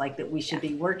of us, like that we should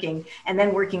be working and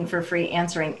then working for free,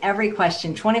 answering every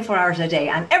question 24 hours a day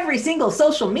on every single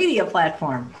social media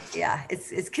platform. Yeah,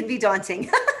 it can be daunting.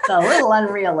 It's a little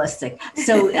unrealistic.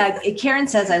 So Karen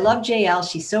says, I love JL.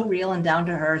 She's so real and down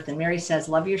to earth. And Mary says,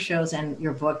 love your shows and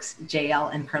your books,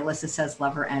 JL. And Carlissa says,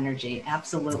 love her energy.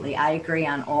 Absolutely. I agree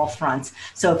on all fronts.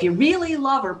 So if you really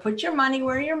love her, put your money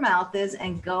where your mouth is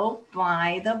and go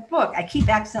buy the book. I keep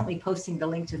accidentally posting the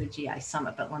link to the GI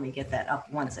Summit, but let me get that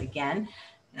up once again.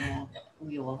 And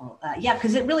we will,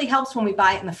 because it really helps when we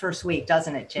buy it in the first week,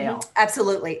 doesn't it, JL? Mm-hmm.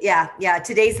 Absolutely. Yeah.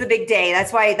 Today's the big day.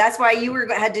 That's why you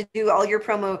had to do all your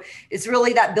promo. It's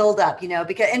really that build up,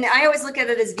 because, and I always look at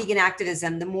it as vegan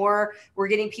activism. The more we're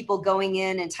getting people going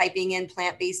in and typing in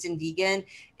plant-based and vegan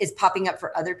is popping up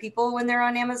for other people when they're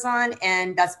on Amazon.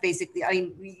 And that's basically,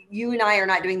 you and I are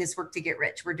not doing this work to get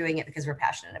rich. We're doing it because we're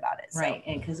passionate about it. So. Right.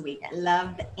 And because we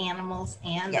love the animals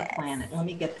and the planet. Let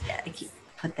me get,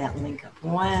 put that link up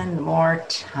one more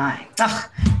time. Oh,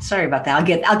 sorry about that.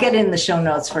 I'll get it in the show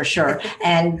notes for sure.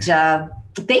 And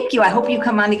thank you. I hope you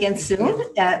come on again soon.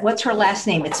 What's her last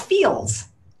name? It's Fields,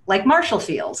 like Marshall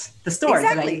Fields, the store.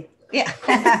 Exactly.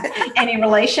 Any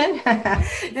relation?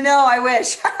 No, I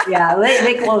wish. Yeah,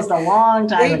 they closed a long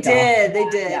time ago. They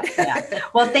did. Yeah.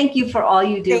 Well, thank you for all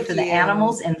you do for the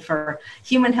animals and for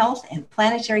human health and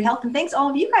planetary health. And thanks all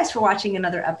of you guys for watching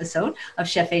another episode of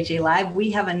Chef AJ Live. We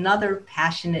have another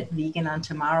passionate vegan on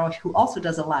tomorrow who also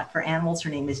does a lot for animals. Her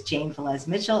name is Jane Velez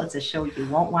Mitchell. It's a show you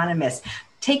won't want to miss.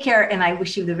 Take care, and I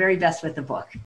wish you the very best with the book.